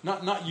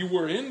 Not you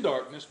were in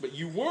darkness, but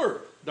you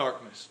were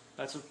darkness.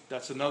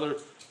 That's another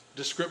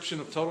description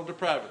of total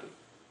depravity.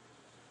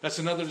 That's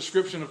another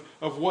description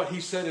of what he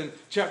said in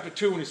chapter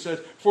 2 when he said,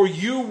 for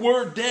you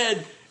were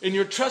dead in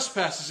your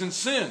trespasses and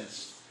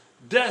sins.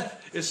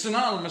 Death is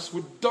synonymous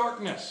with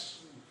darkness.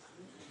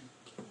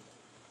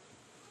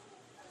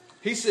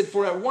 He said,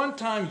 for at one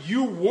time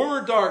you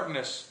were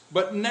darkness,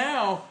 but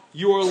now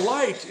you are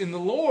light in the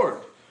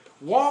Lord.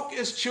 Walk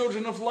as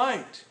children of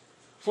light.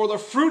 For the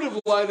fruit of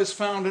light is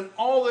found in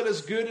all that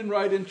is good and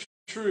right and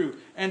true,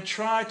 and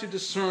try to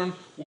discern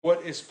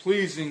what is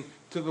pleasing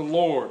to the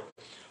Lord.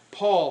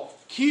 Paul,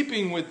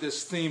 keeping with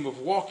this theme of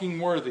walking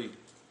worthy,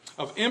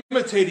 of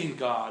imitating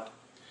God,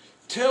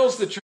 tells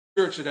the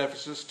church at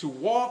Ephesus to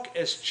walk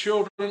as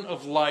children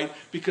of light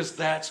because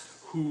that's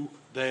who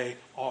they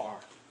are.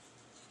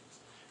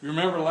 You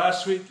remember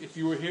last week, if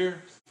you were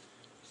here,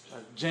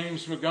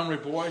 James Montgomery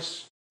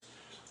Boyce,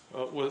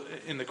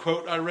 in the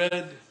quote I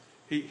read,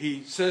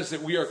 he says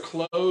that we are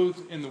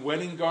clothed in the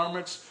wedding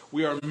garments.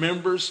 We are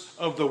members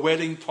of the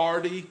wedding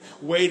party,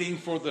 waiting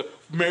for the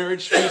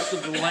marriage feast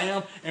of the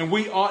Lamb. And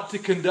we ought to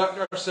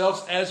conduct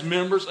ourselves as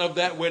members of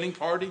that wedding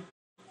party.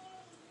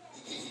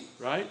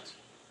 Right?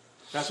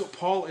 That's what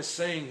Paul is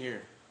saying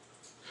here.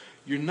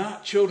 You're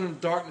not children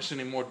of darkness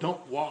anymore.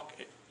 Don't walk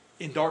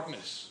in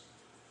darkness.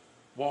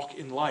 Walk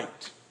in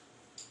light.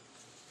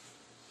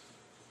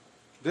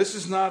 This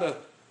is not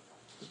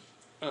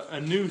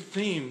a new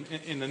theme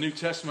in the New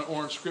Testament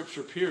or in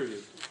Scripture,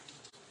 period.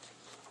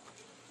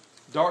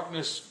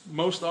 Darkness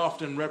most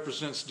often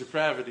represents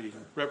depravity,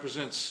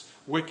 represents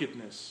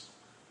wickedness,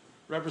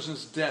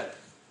 represents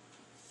death.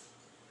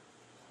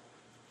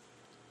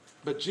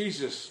 But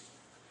Jesus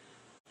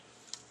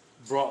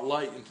brought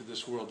light into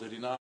this world, did he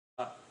not?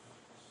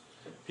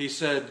 He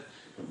said,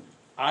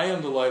 I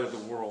am the light of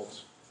the world.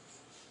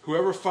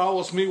 Whoever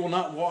follows me will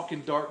not walk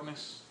in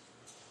darkness,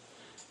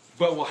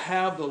 but will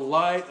have the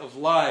light of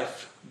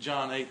life.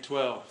 John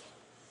 8:12.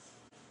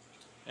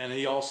 And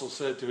he also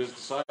said to his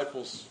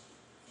disciples,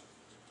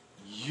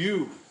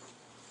 you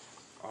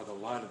are the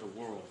light of the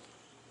world.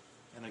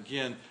 And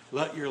again,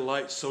 let your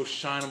light so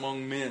shine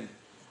among men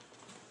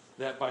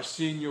that by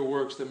seeing your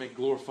works they may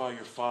glorify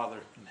your Father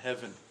in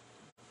heaven.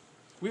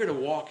 We are to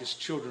walk as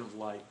children of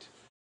light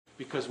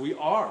because we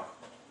are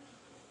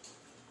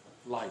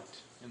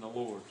light in the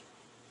Lord.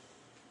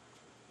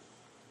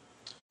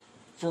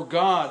 For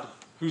God,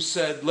 who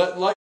said, let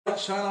light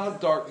shine out of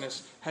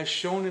darkness, has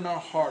shone in our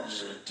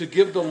hearts to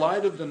give the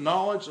light of the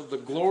knowledge of the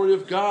glory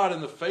of God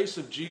in the face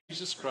of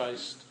Jesus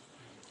Christ.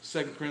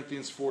 2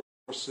 Corinthians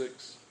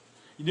 4:6.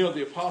 You know,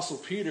 the Apostle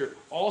Peter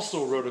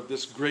also wrote of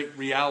this great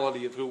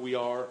reality of who we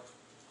are.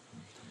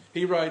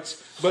 He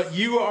writes, but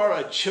you are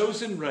a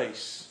chosen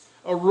race,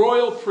 a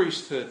royal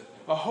priesthood,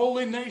 a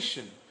holy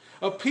nation,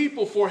 a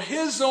people for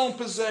his own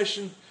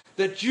possession,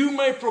 that you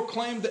may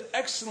proclaim the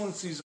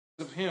excellencies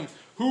of him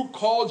who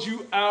called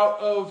you out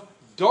of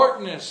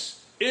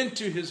darkness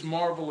into his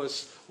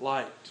marvelous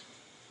light.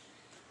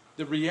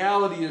 The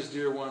reality is,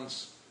 dear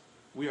ones,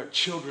 we are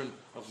children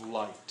of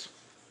light,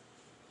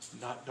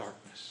 not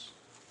darkness.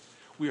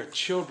 We are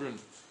children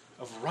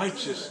of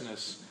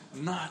righteousness,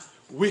 not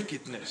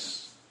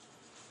wickedness.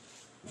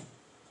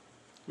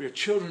 We are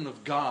children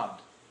of God,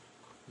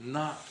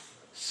 not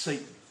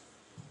Satan.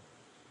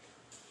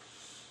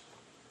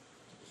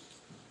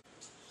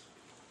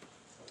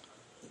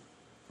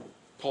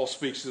 Paul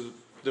speaks of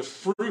the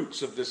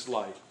fruits of this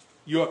light.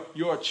 You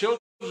are children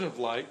of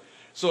light.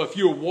 So if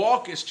you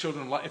walk as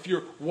children of light, if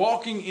you're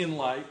walking in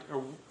light,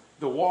 or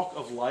the walk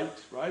of light,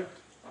 right,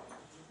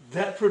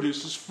 that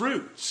produces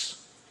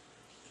fruits.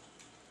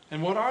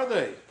 And what are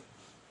they?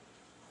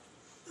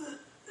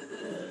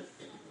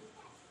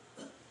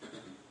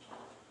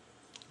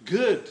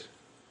 Good,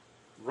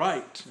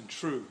 right, and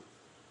true.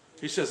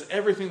 He says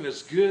everything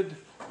that's good,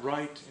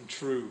 right, and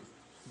true.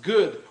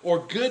 Good or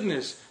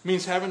goodness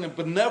means having a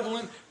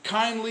benevolent,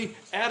 kindly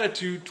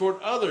attitude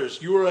toward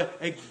others. You are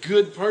a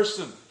good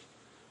person.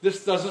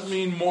 This doesn't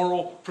mean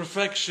moral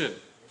perfection.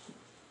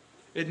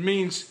 It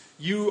means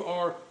you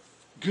are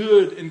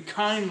good and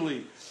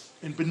kindly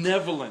and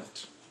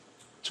benevolent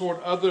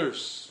toward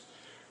others.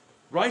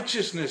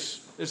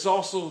 Righteousness is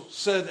also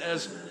said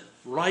as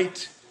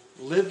right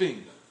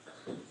living.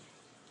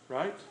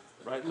 Right?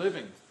 Right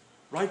living.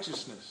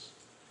 Righteousness.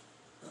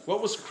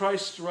 What was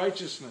Christ's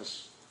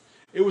righteousness?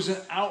 It was an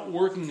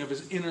outworking of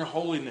his inner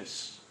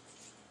holiness.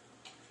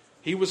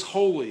 He was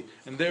holy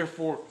and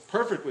therefore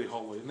perfectly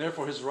holy, and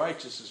therefore his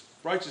righteousness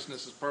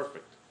is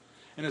perfect.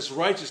 And his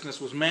righteousness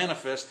was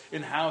manifest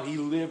in how he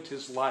lived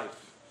his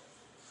life.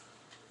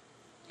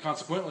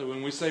 Consequently,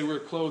 when we say we're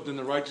clothed in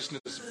the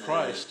righteousness of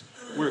Christ,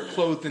 we're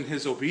clothed in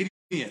his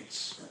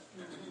obedience.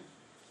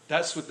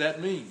 That's what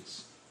that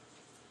means.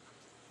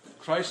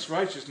 Christ's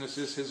righteousness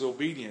is his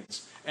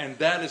obedience, and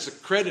that is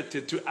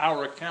accredited to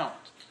our account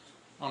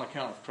on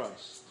account of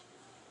Christ.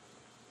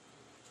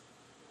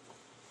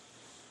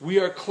 We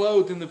are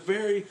clothed in the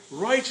very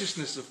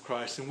righteousness of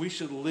Christ, and we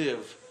should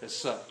live as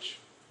such.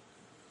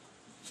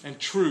 And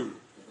true.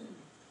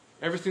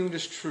 Everything that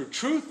is true.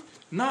 Truth,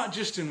 not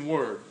just in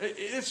word.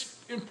 It's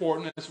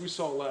important, as we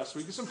saw last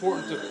week, it's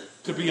important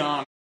to be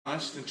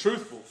honest and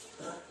truthful.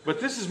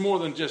 But this is more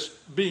than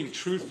just being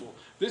truthful.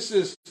 This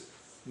is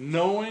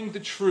knowing the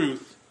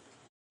truth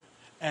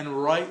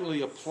and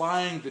rightly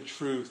applying the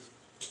truth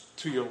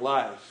to your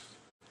life,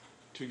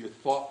 to your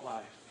thought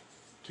life,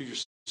 to your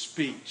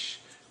speech,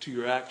 to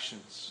your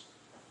actions.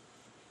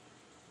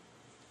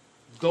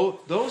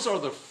 Those are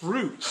the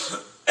fruits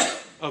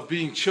of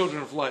being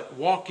children of light,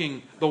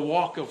 walking the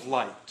walk of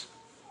light.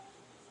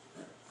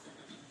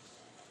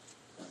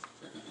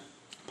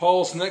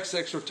 Paul's next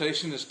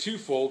exhortation is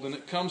twofold, and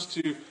it comes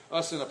to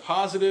us in a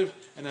positive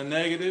and a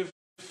negative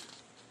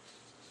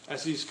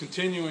as he's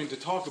continuing to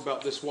talk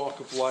about this walk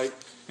of light.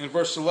 In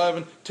verse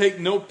 11, take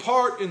no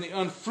part in the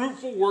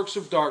unfruitful works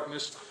of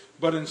darkness,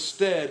 but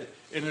instead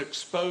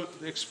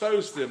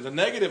expose them. The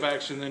negative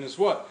action then is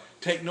what?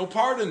 Take no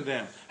part in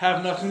them.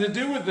 Have nothing to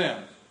do with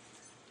them.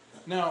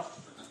 Now,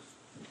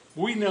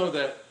 we know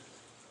that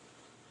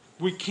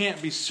we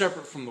can't be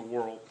separate from the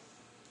world.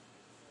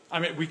 I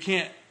mean, we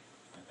can't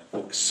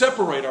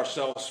separate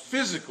ourselves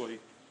physically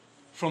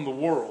from the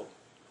world.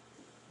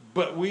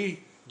 But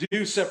we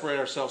do separate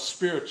ourselves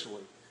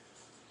spiritually.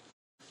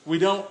 We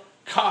don't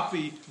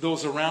copy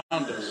those around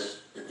us.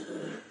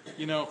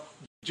 You know,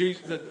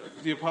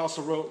 the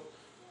apostle wrote,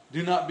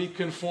 do not be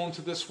conformed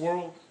to this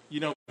world. You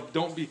know,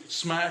 don't be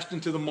smashed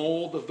into the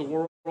mold of the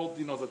world.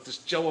 You know, that this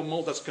jello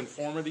mold, that's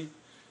conformity.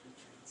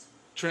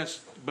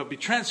 But be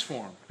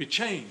transformed, be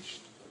changed.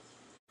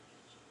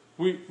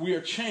 We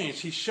are changed.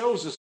 He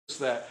shows us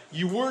that.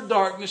 You were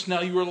darkness,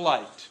 now you are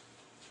light.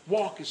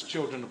 Walk as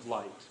children of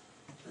light.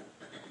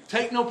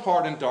 Take no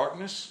part in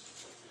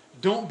darkness.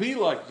 Don't be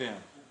like them.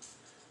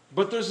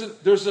 But there's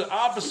an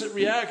opposite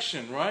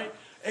reaction, right?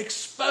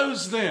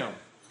 Expose them.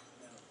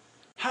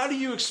 How do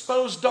you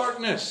expose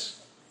darkness?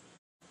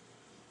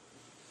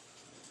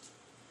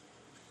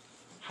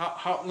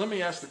 Let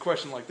me ask the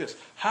question like this.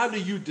 How do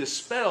you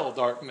dispel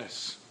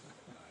darkness?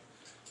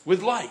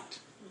 With light.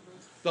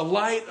 The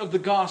light of the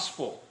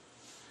gospel.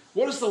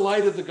 What does the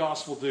light of the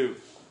gospel do?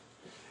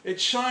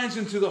 It shines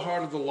into the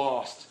heart of the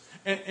lost.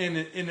 And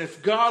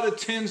if God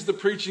attends the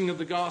preaching of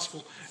the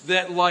gospel,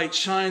 that light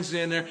shines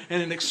in there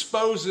and it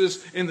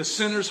exposes in the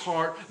sinner's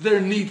heart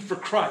their need for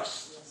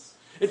Christ.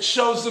 It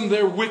shows them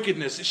their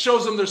wickedness. It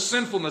shows them their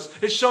sinfulness.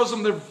 It shows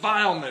them their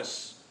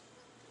vileness.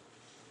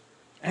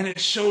 And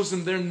it shows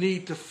them their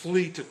need to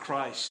flee to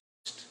Christ.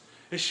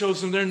 It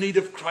shows them their need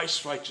of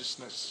Christ's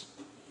righteousness.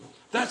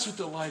 That's what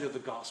the light of the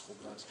gospel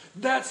does.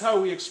 That's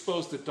how we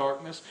expose the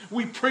darkness.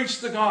 We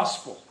preach the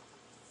gospel.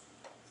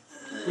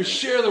 We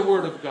share the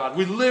word of God.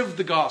 We live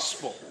the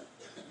gospel.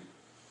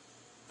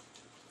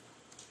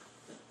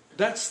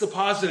 That's the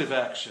positive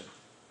action.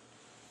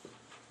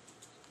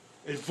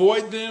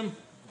 Avoid them.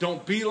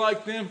 Don't be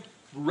like them.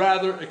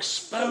 Rather,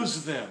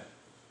 expose them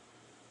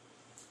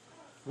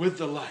with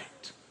the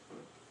light.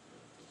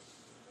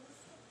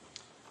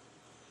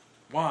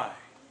 Why?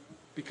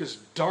 Because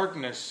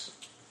darkness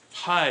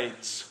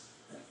hides,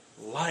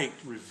 light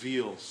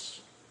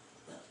reveals.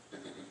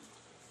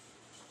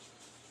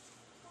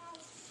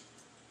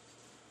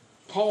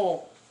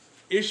 Paul,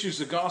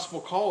 issues a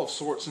gospel call of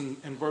sorts in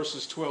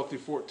verses 12 through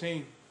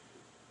 14.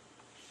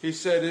 He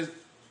said,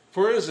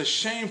 "For it is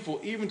shameful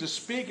even to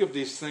speak of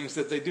these things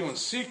that they do in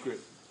secret.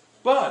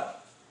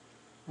 But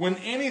when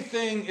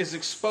anything is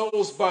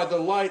exposed by the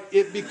light,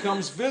 it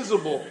becomes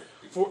visible.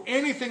 For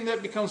anything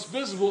that becomes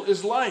visible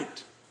is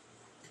light.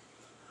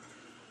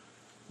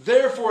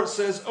 Therefore," it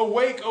says,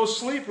 "awake, O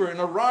sleeper, and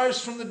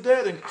arise from the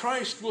dead, and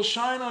Christ will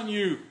shine on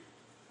you."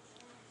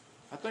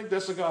 I think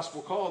that's a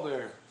gospel call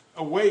there.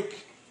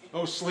 Awake,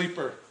 O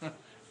sleeper,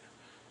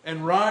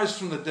 and rise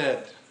from the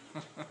dead.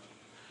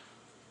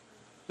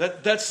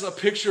 That's a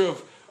picture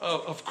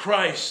of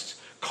Christ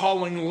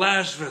calling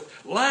Lazarus.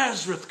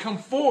 Lazarus, come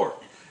forth.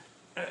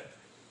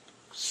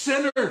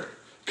 Sinner,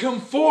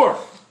 come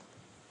forth.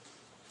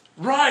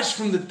 Rise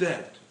from the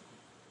dead,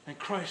 and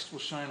Christ will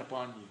shine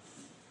upon you.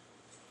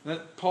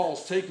 That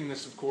Paul's taking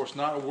this, of course,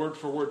 not a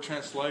word-for-word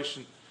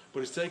translation, but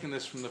he's taking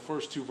this from the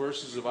first two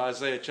verses of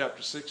Isaiah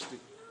chapter 60.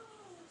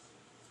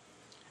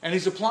 And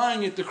he's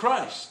applying it to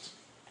Christ.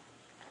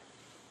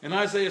 In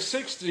Isaiah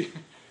 60,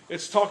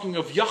 it's talking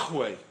of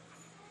Yahweh,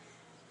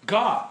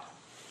 God,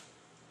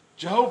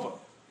 Jehovah.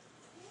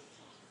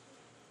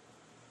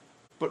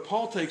 But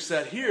Paul takes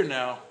that here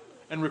now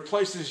and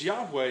replaces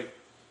Yahweh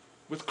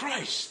with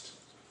Christ.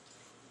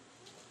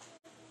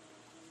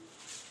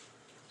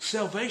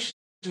 Salvation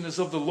is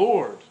of the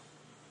Lord.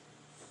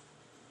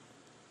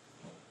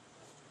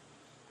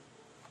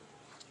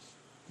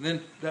 And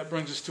then that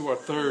brings us to our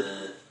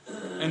third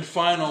and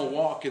final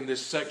walk in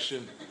this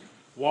section.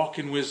 Walk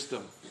in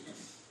wisdom.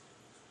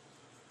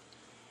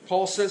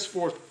 Paul sets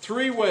forth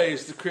three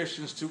ways for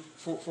Christians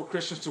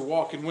to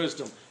walk in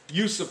wisdom.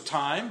 Use of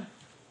time,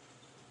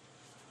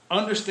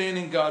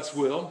 understanding God's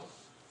will,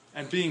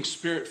 and being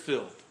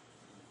Spirit-filled.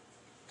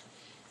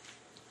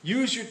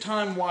 Use your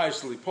time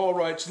wisely. Paul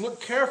writes, "Look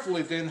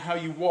carefully then how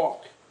you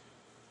walk,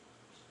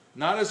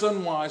 not as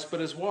unwise, but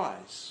as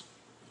wise,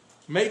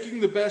 making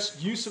the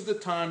best use of the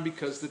time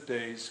because the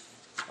days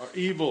are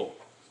evil."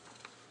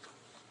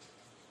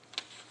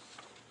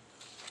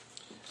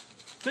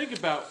 Think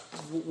about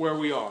where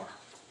we are.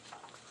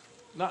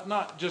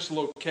 Not just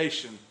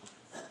location,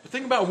 but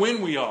think about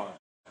when we are.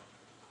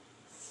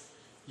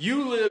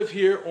 You live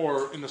here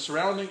or in the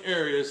surrounding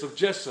areas of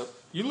Jessup.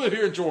 You live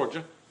here in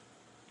Georgia,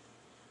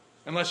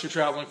 unless you're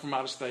traveling from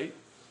out of state,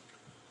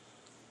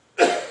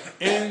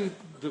 in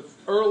the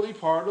early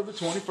part of the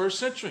 21st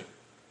century,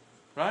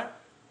 right?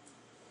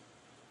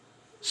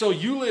 So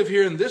you live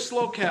here in this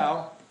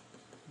locale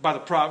by the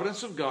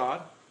providence of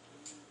God,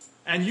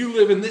 and you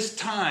live in this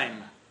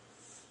time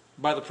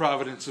by the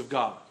providence of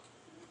God.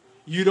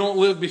 You don't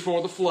live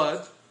before the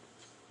flood.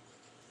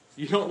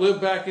 You don't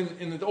live back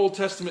in the Old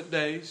Testament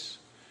days.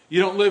 You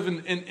don't live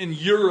in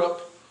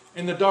Europe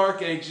in the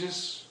Dark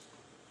Ages.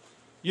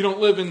 You don't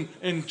live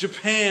in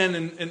Japan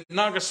and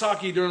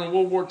Nagasaki during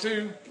World War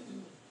II.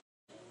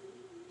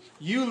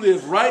 You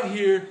live right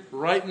here,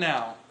 right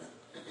now,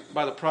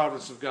 by the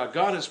providence of God.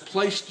 God has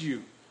placed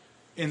you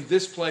in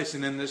this place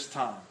and in this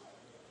time.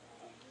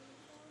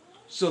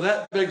 So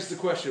that begs the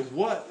question,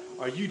 what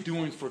are you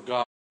doing for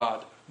God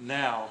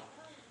now,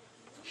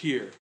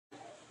 here?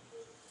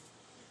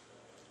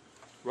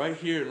 Right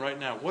here and right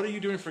now. What are you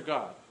doing for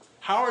God?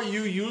 How are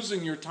you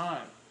using your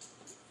time?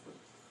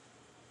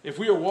 If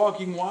we are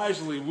walking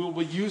wisely, we'll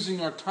be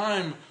using our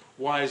time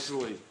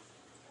wisely.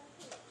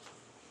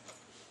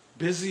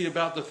 Busy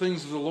about the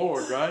things of the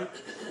Lord, right?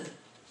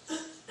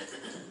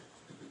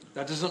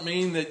 That doesn't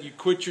mean that you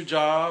quit your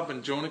job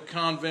and join a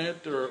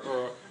convent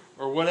or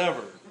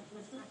whatever.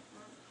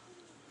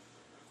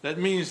 That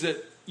means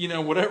that,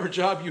 whatever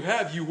job you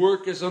have, you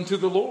work as unto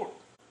the Lord.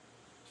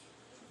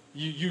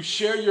 You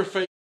share your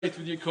faith with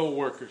your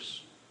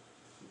co-workers.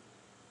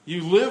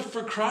 You live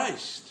for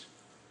Christ.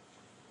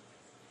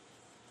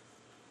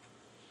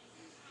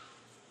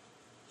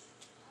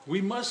 We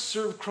must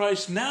serve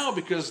Christ now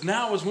because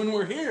now is when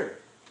we're here.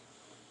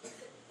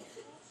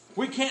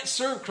 We can't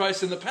serve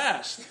Christ in the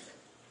past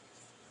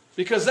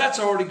because that's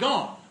already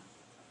gone.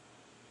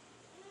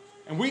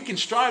 And we can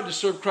strive to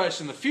serve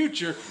Christ in the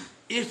future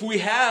if we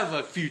have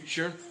a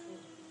future.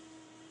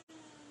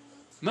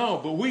 No,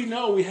 but we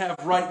know we have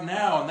right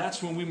now, and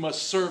that's when we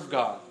must serve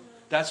God.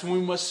 That's when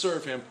we must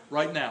serve Him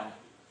right now.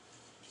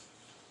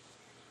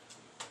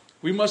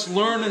 We must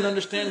learn and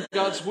understand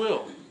God's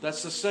will.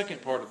 That's the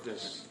second part of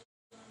this.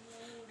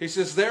 He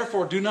says,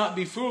 "Therefore, do not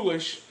be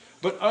foolish,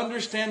 but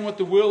understand what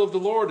the will of the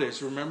Lord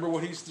is." Remember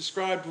what he's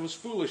described was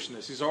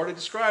foolishness. He's already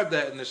described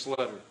that in this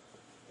letter.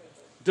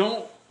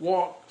 Don't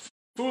walk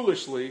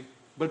foolishly,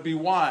 but be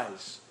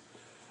wise,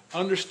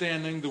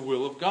 understanding the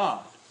will of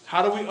God.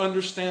 How do we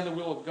understand the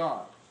will of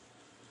God?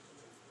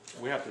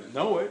 We have to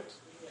know it,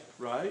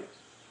 right?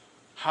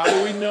 How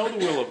do we know the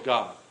will of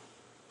God?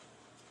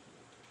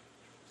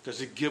 Does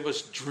He give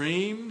us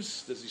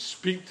dreams? Does He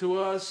speak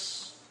to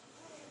us?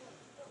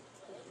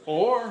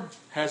 Or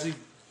has He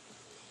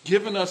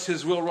given us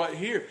His will right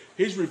here?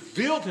 He's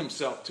revealed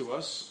Himself to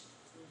us.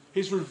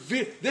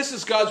 This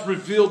is God's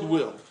revealed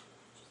will.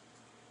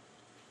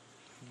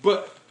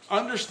 But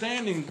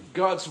understanding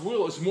God's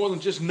will is more than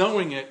just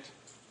knowing it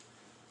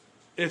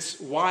it's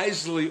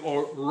wisely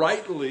or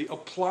rightly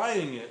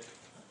applying it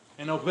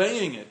and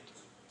obeying it.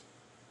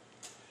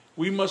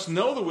 We must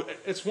know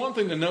it's one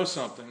thing to know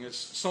something. It's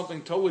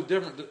something totally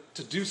different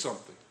to do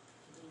something.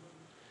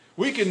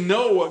 We can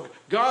know what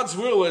God's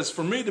will is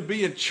for me to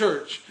be in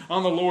church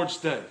on the Lord's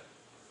day.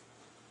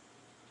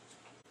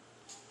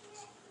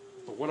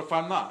 But what if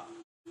I'm not?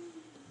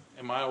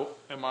 Am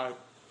I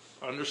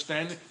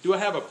understanding? Do I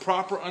have a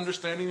proper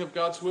understanding of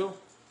God's will?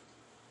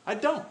 I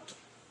don't.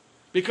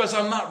 Because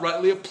I'm not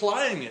rightly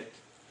applying it.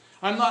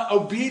 I'm not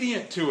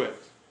obedient to it.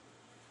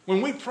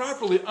 When we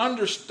properly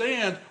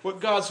understand what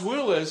God's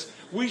will is,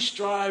 we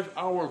strive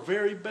our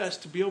very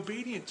best to be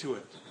obedient to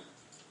it.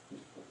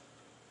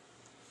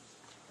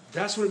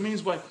 That's what it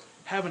means by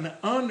having an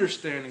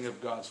understanding of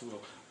God's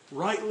will.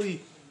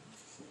 Rightly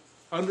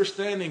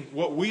understanding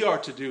what we are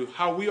to do,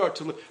 how we are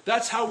to live.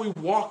 That's how we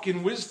walk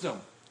in wisdom.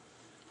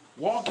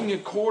 Walking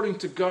according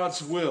to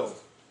God's will.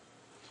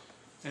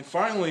 And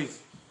finally,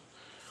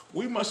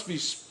 we must be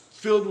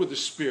filled with the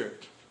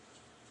Spirit.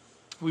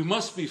 We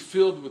must be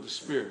filled with the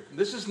Spirit.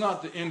 This is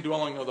not the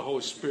indwelling of the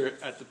Holy Spirit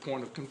at the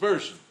point of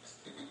conversion.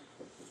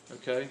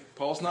 Okay?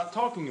 Paul's not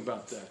talking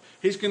about that.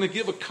 He's going to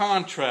give a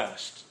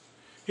contrast.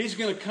 He's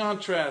going to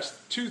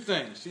contrast two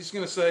things. He's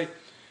going to say,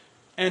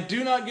 and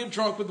do not get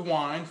drunk with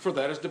wine, for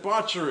that is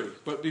debauchery,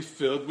 but be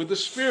filled with the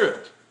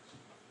Spirit.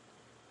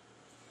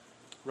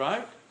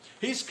 Right?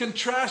 He's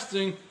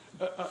contrasting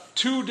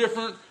two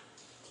different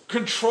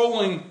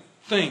controlling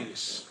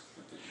things.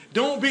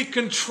 Don't be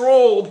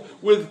controlled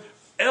with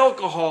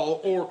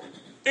alcohol or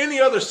any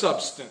other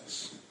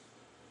substance.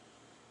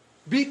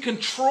 Be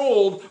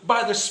controlled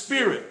by the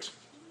Spirit,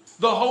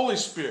 the Holy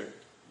Spirit.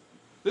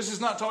 This is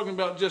not talking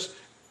about just,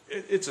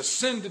 it's a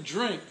sin to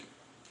drink.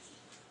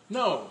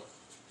 No.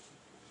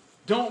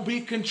 Don't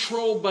be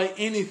controlled by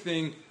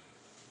anything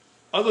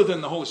other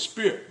than the Holy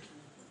Spirit.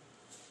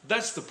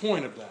 That's the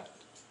point of that.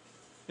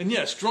 And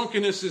yes,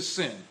 drunkenness is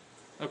sin.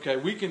 Okay,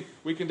 we can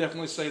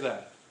definitely say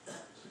that.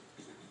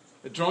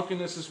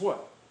 Drunkenness is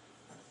what?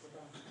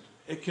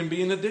 It can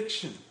be an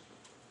addiction.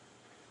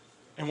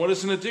 And what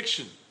is an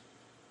addiction?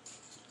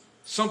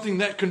 Something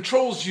that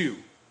controls you.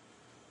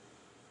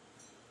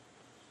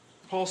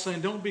 Paul's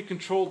saying don't be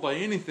controlled by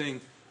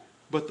anything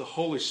but the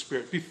Holy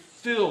Spirit. Be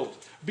filled,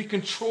 be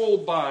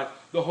controlled by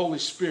the Holy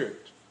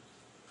Spirit.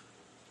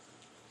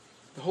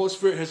 The Holy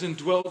Spirit has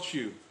indwelt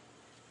you.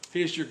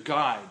 He is your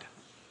guide.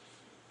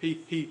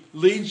 He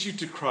leads you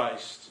to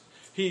Christ.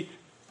 He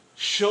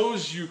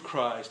shows you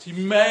Christ. He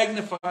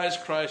magnifies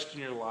Christ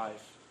in your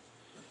life.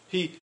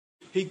 He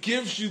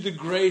gives you the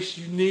grace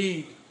you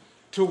need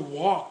to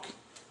walk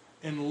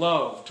in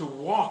love, to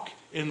walk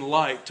in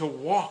light, to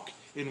walk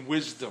in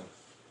wisdom.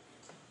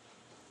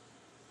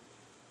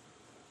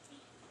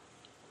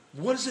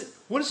 What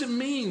does it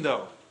mean,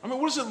 though? I mean,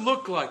 what does it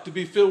look like to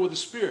be filled with the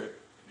Spirit?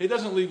 He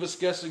doesn't leave us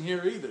guessing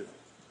here either.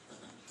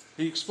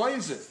 He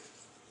explains it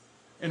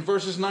in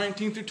verses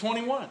 19 through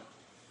 21.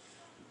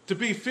 To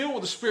be filled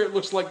with the Spirit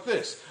looks like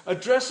this: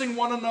 addressing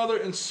one another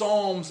in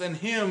psalms and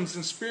hymns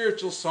and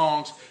spiritual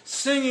songs,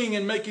 singing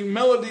and making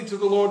melody to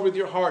the Lord with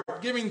your heart,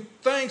 giving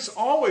thanks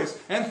always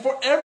and for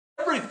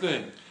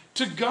everything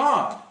to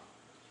God,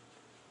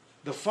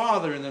 the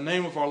Father, in the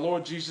name of our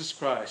Lord Jesus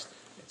Christ,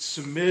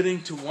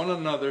 submitting to one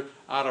another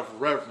out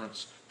of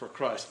reverence for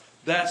Christ.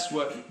 That's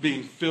what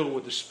being filled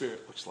with the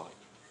Spirit looks like.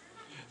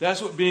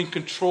 That's what being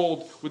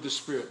controlled with the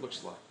Spirit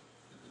looks like.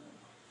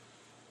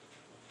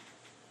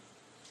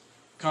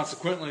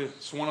 Consequently,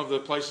 it's one of the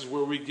places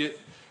where we get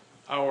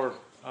our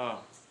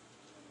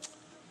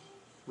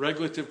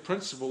regulative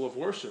principle of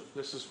worship.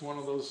 This is one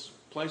of those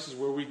places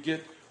where we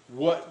get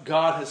what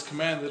God has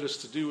commanded us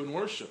to do in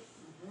worship.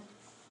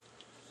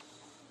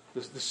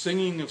 The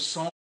singing of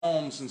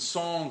psalms and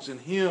songs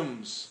and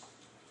hymns,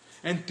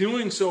 and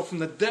doing so from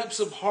the depths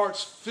of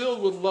hearts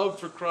filled with love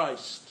for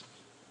Christ.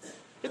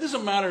 It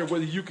doesn't matter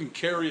whether you can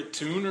carry a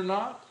tune or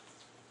not.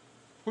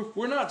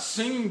 We're not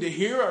singing to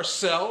hear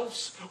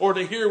ourselves or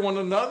to hear one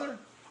another,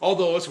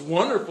 although it's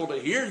wonderful to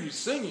hear you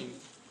singing.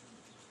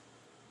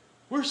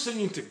 We're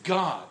singing to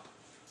God,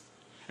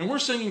 and we're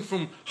singing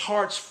from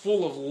hearts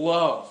full of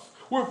love.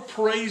 We're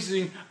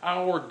praising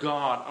our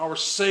God, our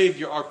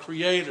Savior, our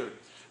Creator,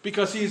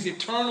 because He is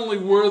eternally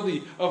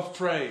worthy of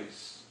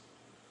praise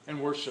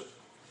and worship.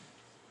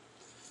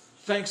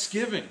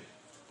 Thanksgiving.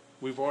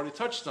 We've already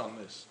touched on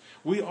this.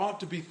 We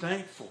ought to be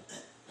thankful.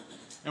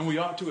 And we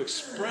ought to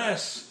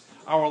express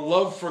our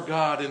love for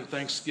God in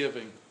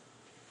thanksgiving.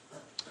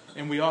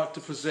 And we ought to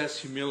possess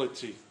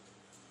humility.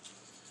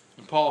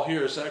 And Paul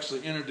here is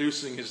actually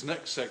introducing his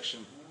next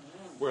section,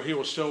 where he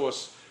will show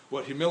us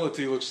what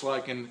humility looks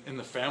like in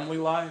the family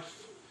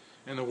life,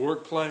 in the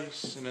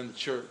workplace, and in the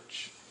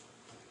church.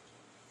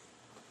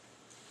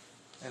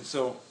 And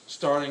so,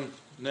 starting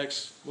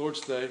next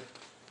Lord's Day,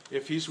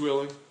 if He's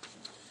willing,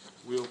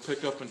 we'll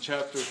pick up in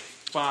chapter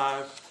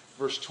 5,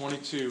 verse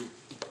 22,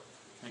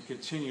 and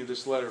continue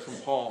this letter from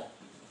Paul.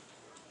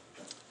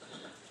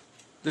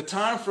 The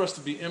time for us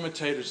to be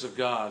imitators of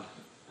God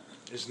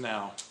is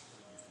now.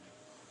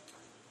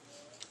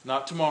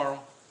 Not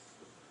tomorrow,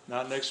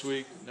 Not next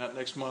week, not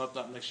next month,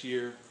 not next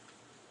year.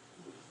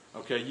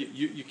 Okay,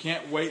 you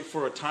can't wait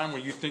for a time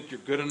where you think you're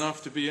good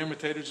enough to be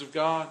imitators of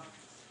God.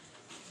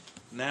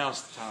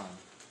 Now's the time.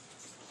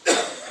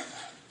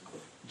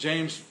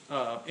 James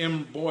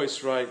M.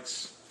 Boyce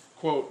writes,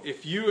 quote,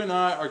 "If you and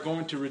I are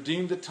going to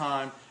redeem the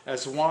time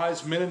as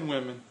wise men and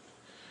women,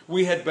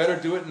 we had better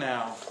do it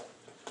now,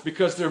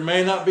 because there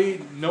may not be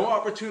no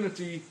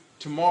opportunity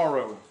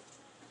tomorrow.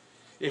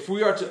 If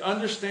we are to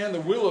understand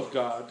the will of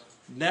God,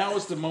 now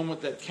is the moment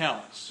that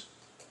counts.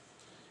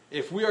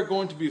 If we are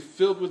going to be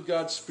filled with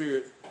God's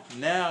Spirit,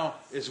 now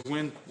is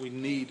when we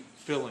need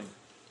filling."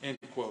 End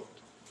quote.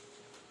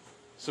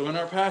 So in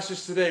our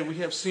passage today, we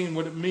have seen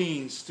what it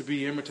means to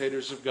be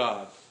imitators of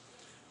God.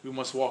 We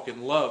must walk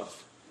in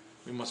love.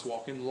 We must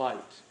walk in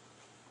light.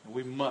 And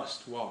we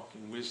must walk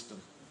in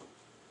wisdom.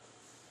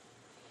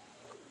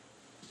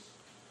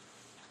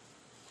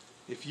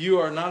 If you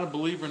are not a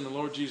believer in the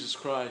Lord Jesus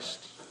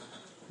Christ,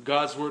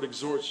 God's Word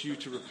exhorts you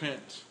to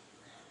repent.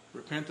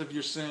 Repent of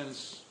your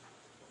sins.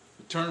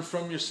 Turn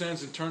from your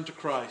sins and turn to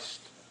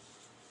Christ.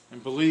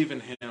 And believe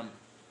in Him.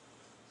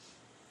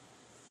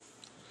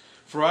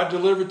 "For I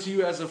delivered to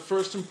you as of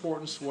first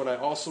importance what I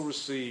also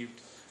received,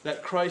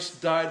 that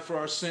Christ died for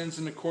our sins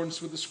in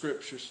accordance with the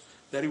Scriptures,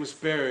 that He was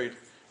buried,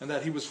 and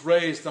that He was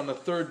raised on the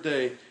third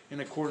day in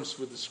accordance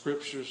with the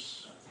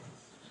Scriptures.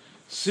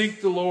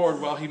 Seek the Lord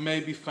while He may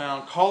be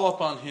found. Call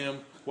upon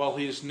Him while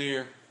He is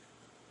near.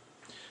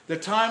 The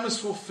time is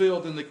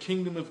fulfilled and the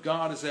kingdom of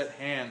God is at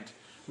hand.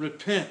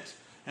 Repent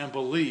and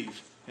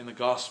believe in the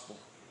gospel."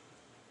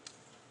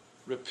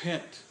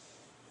 Repent,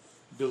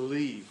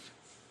 believe,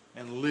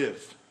 and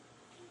live,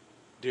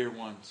 dear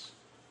ones.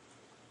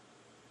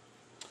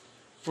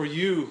 For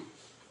you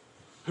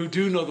who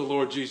do know the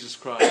Lord Jesus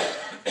Christ,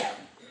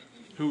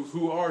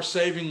 who are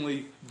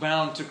savingly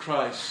bound to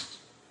Christ,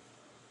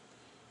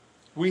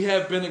 we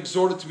have been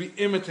exhorted to be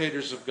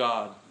imitators of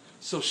God.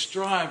 So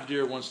strive,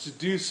 dear ones, to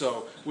do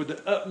so with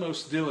the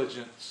utmost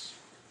diligence.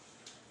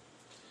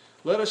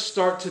 Let us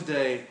start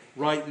today,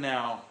 right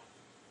now.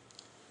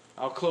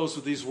 I'll close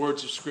with these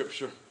words of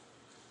Scripture.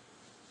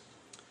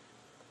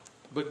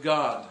 "But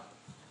God,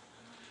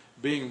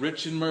 being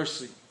rich in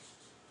mercy,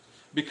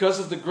 because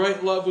of the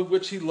great love with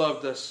which He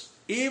loved us,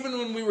 even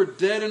when we were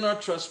dead in our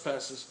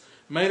trespasses,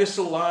 made us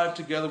alive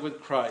together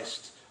with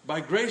Christ. By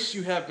grace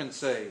you have been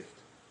saved.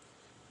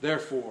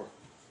 Therefore,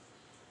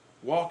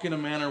 walk in a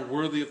manner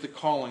worthy of the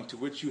calling to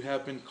which you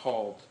have been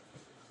called.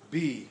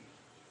 Be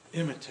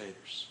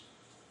imitators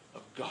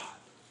of God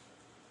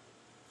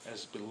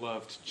as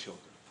beloved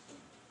children."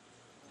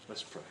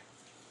 Let's pray.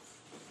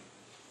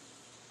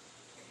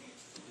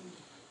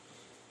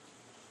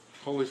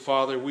 Holy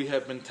Father, we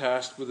have been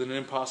tasked with an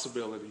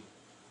impossibility.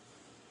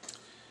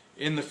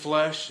 In the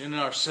flesh, in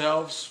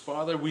ourselves,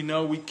 Father, we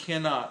know we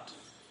cannot,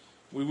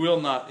 we will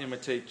not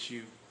imitate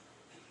you.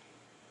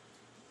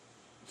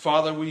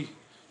 Father,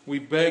 we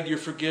beg your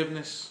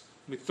forgiveness.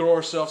 We throw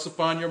ourselves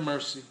upon your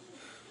mercy.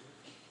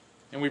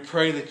 And we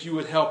pray that you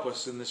would help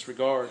us in this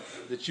regard.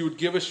 That you would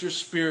give us your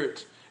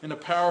Spirit in a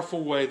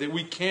powerful way. That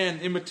we can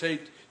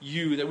imitate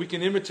you. That we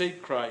can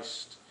imitate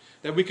Christ.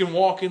 That we can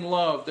walk in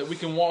love. That we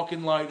can walk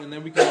in light. And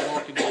that we can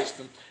walk in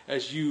wisdom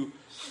as you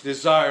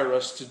desire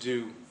us to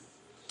do.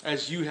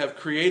 As you have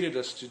created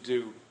us to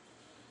do.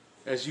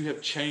 As you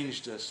have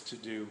changed us to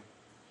do.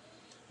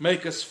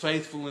 Make us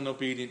faithful and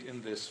obedient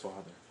in this,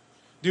 Father.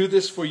 Do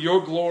this for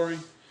your glory.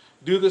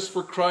 Do this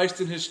for Christ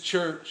and His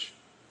church.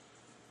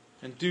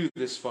 And do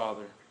this,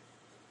 Father,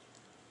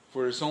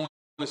 for it's only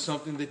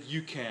something that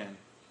you can.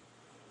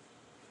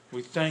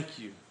 We thank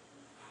you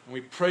and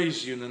we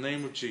praise you in the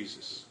name of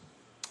Jesus.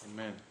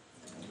 Amen.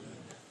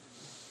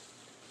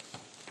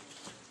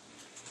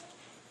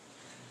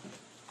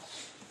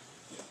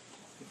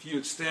 If you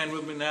would stand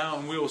with me now,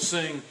 and we will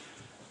sing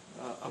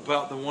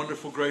about the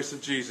wonderful grace of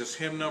Jesus,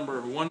 hymn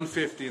number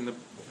 150 in the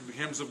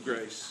Hymns of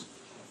Grace.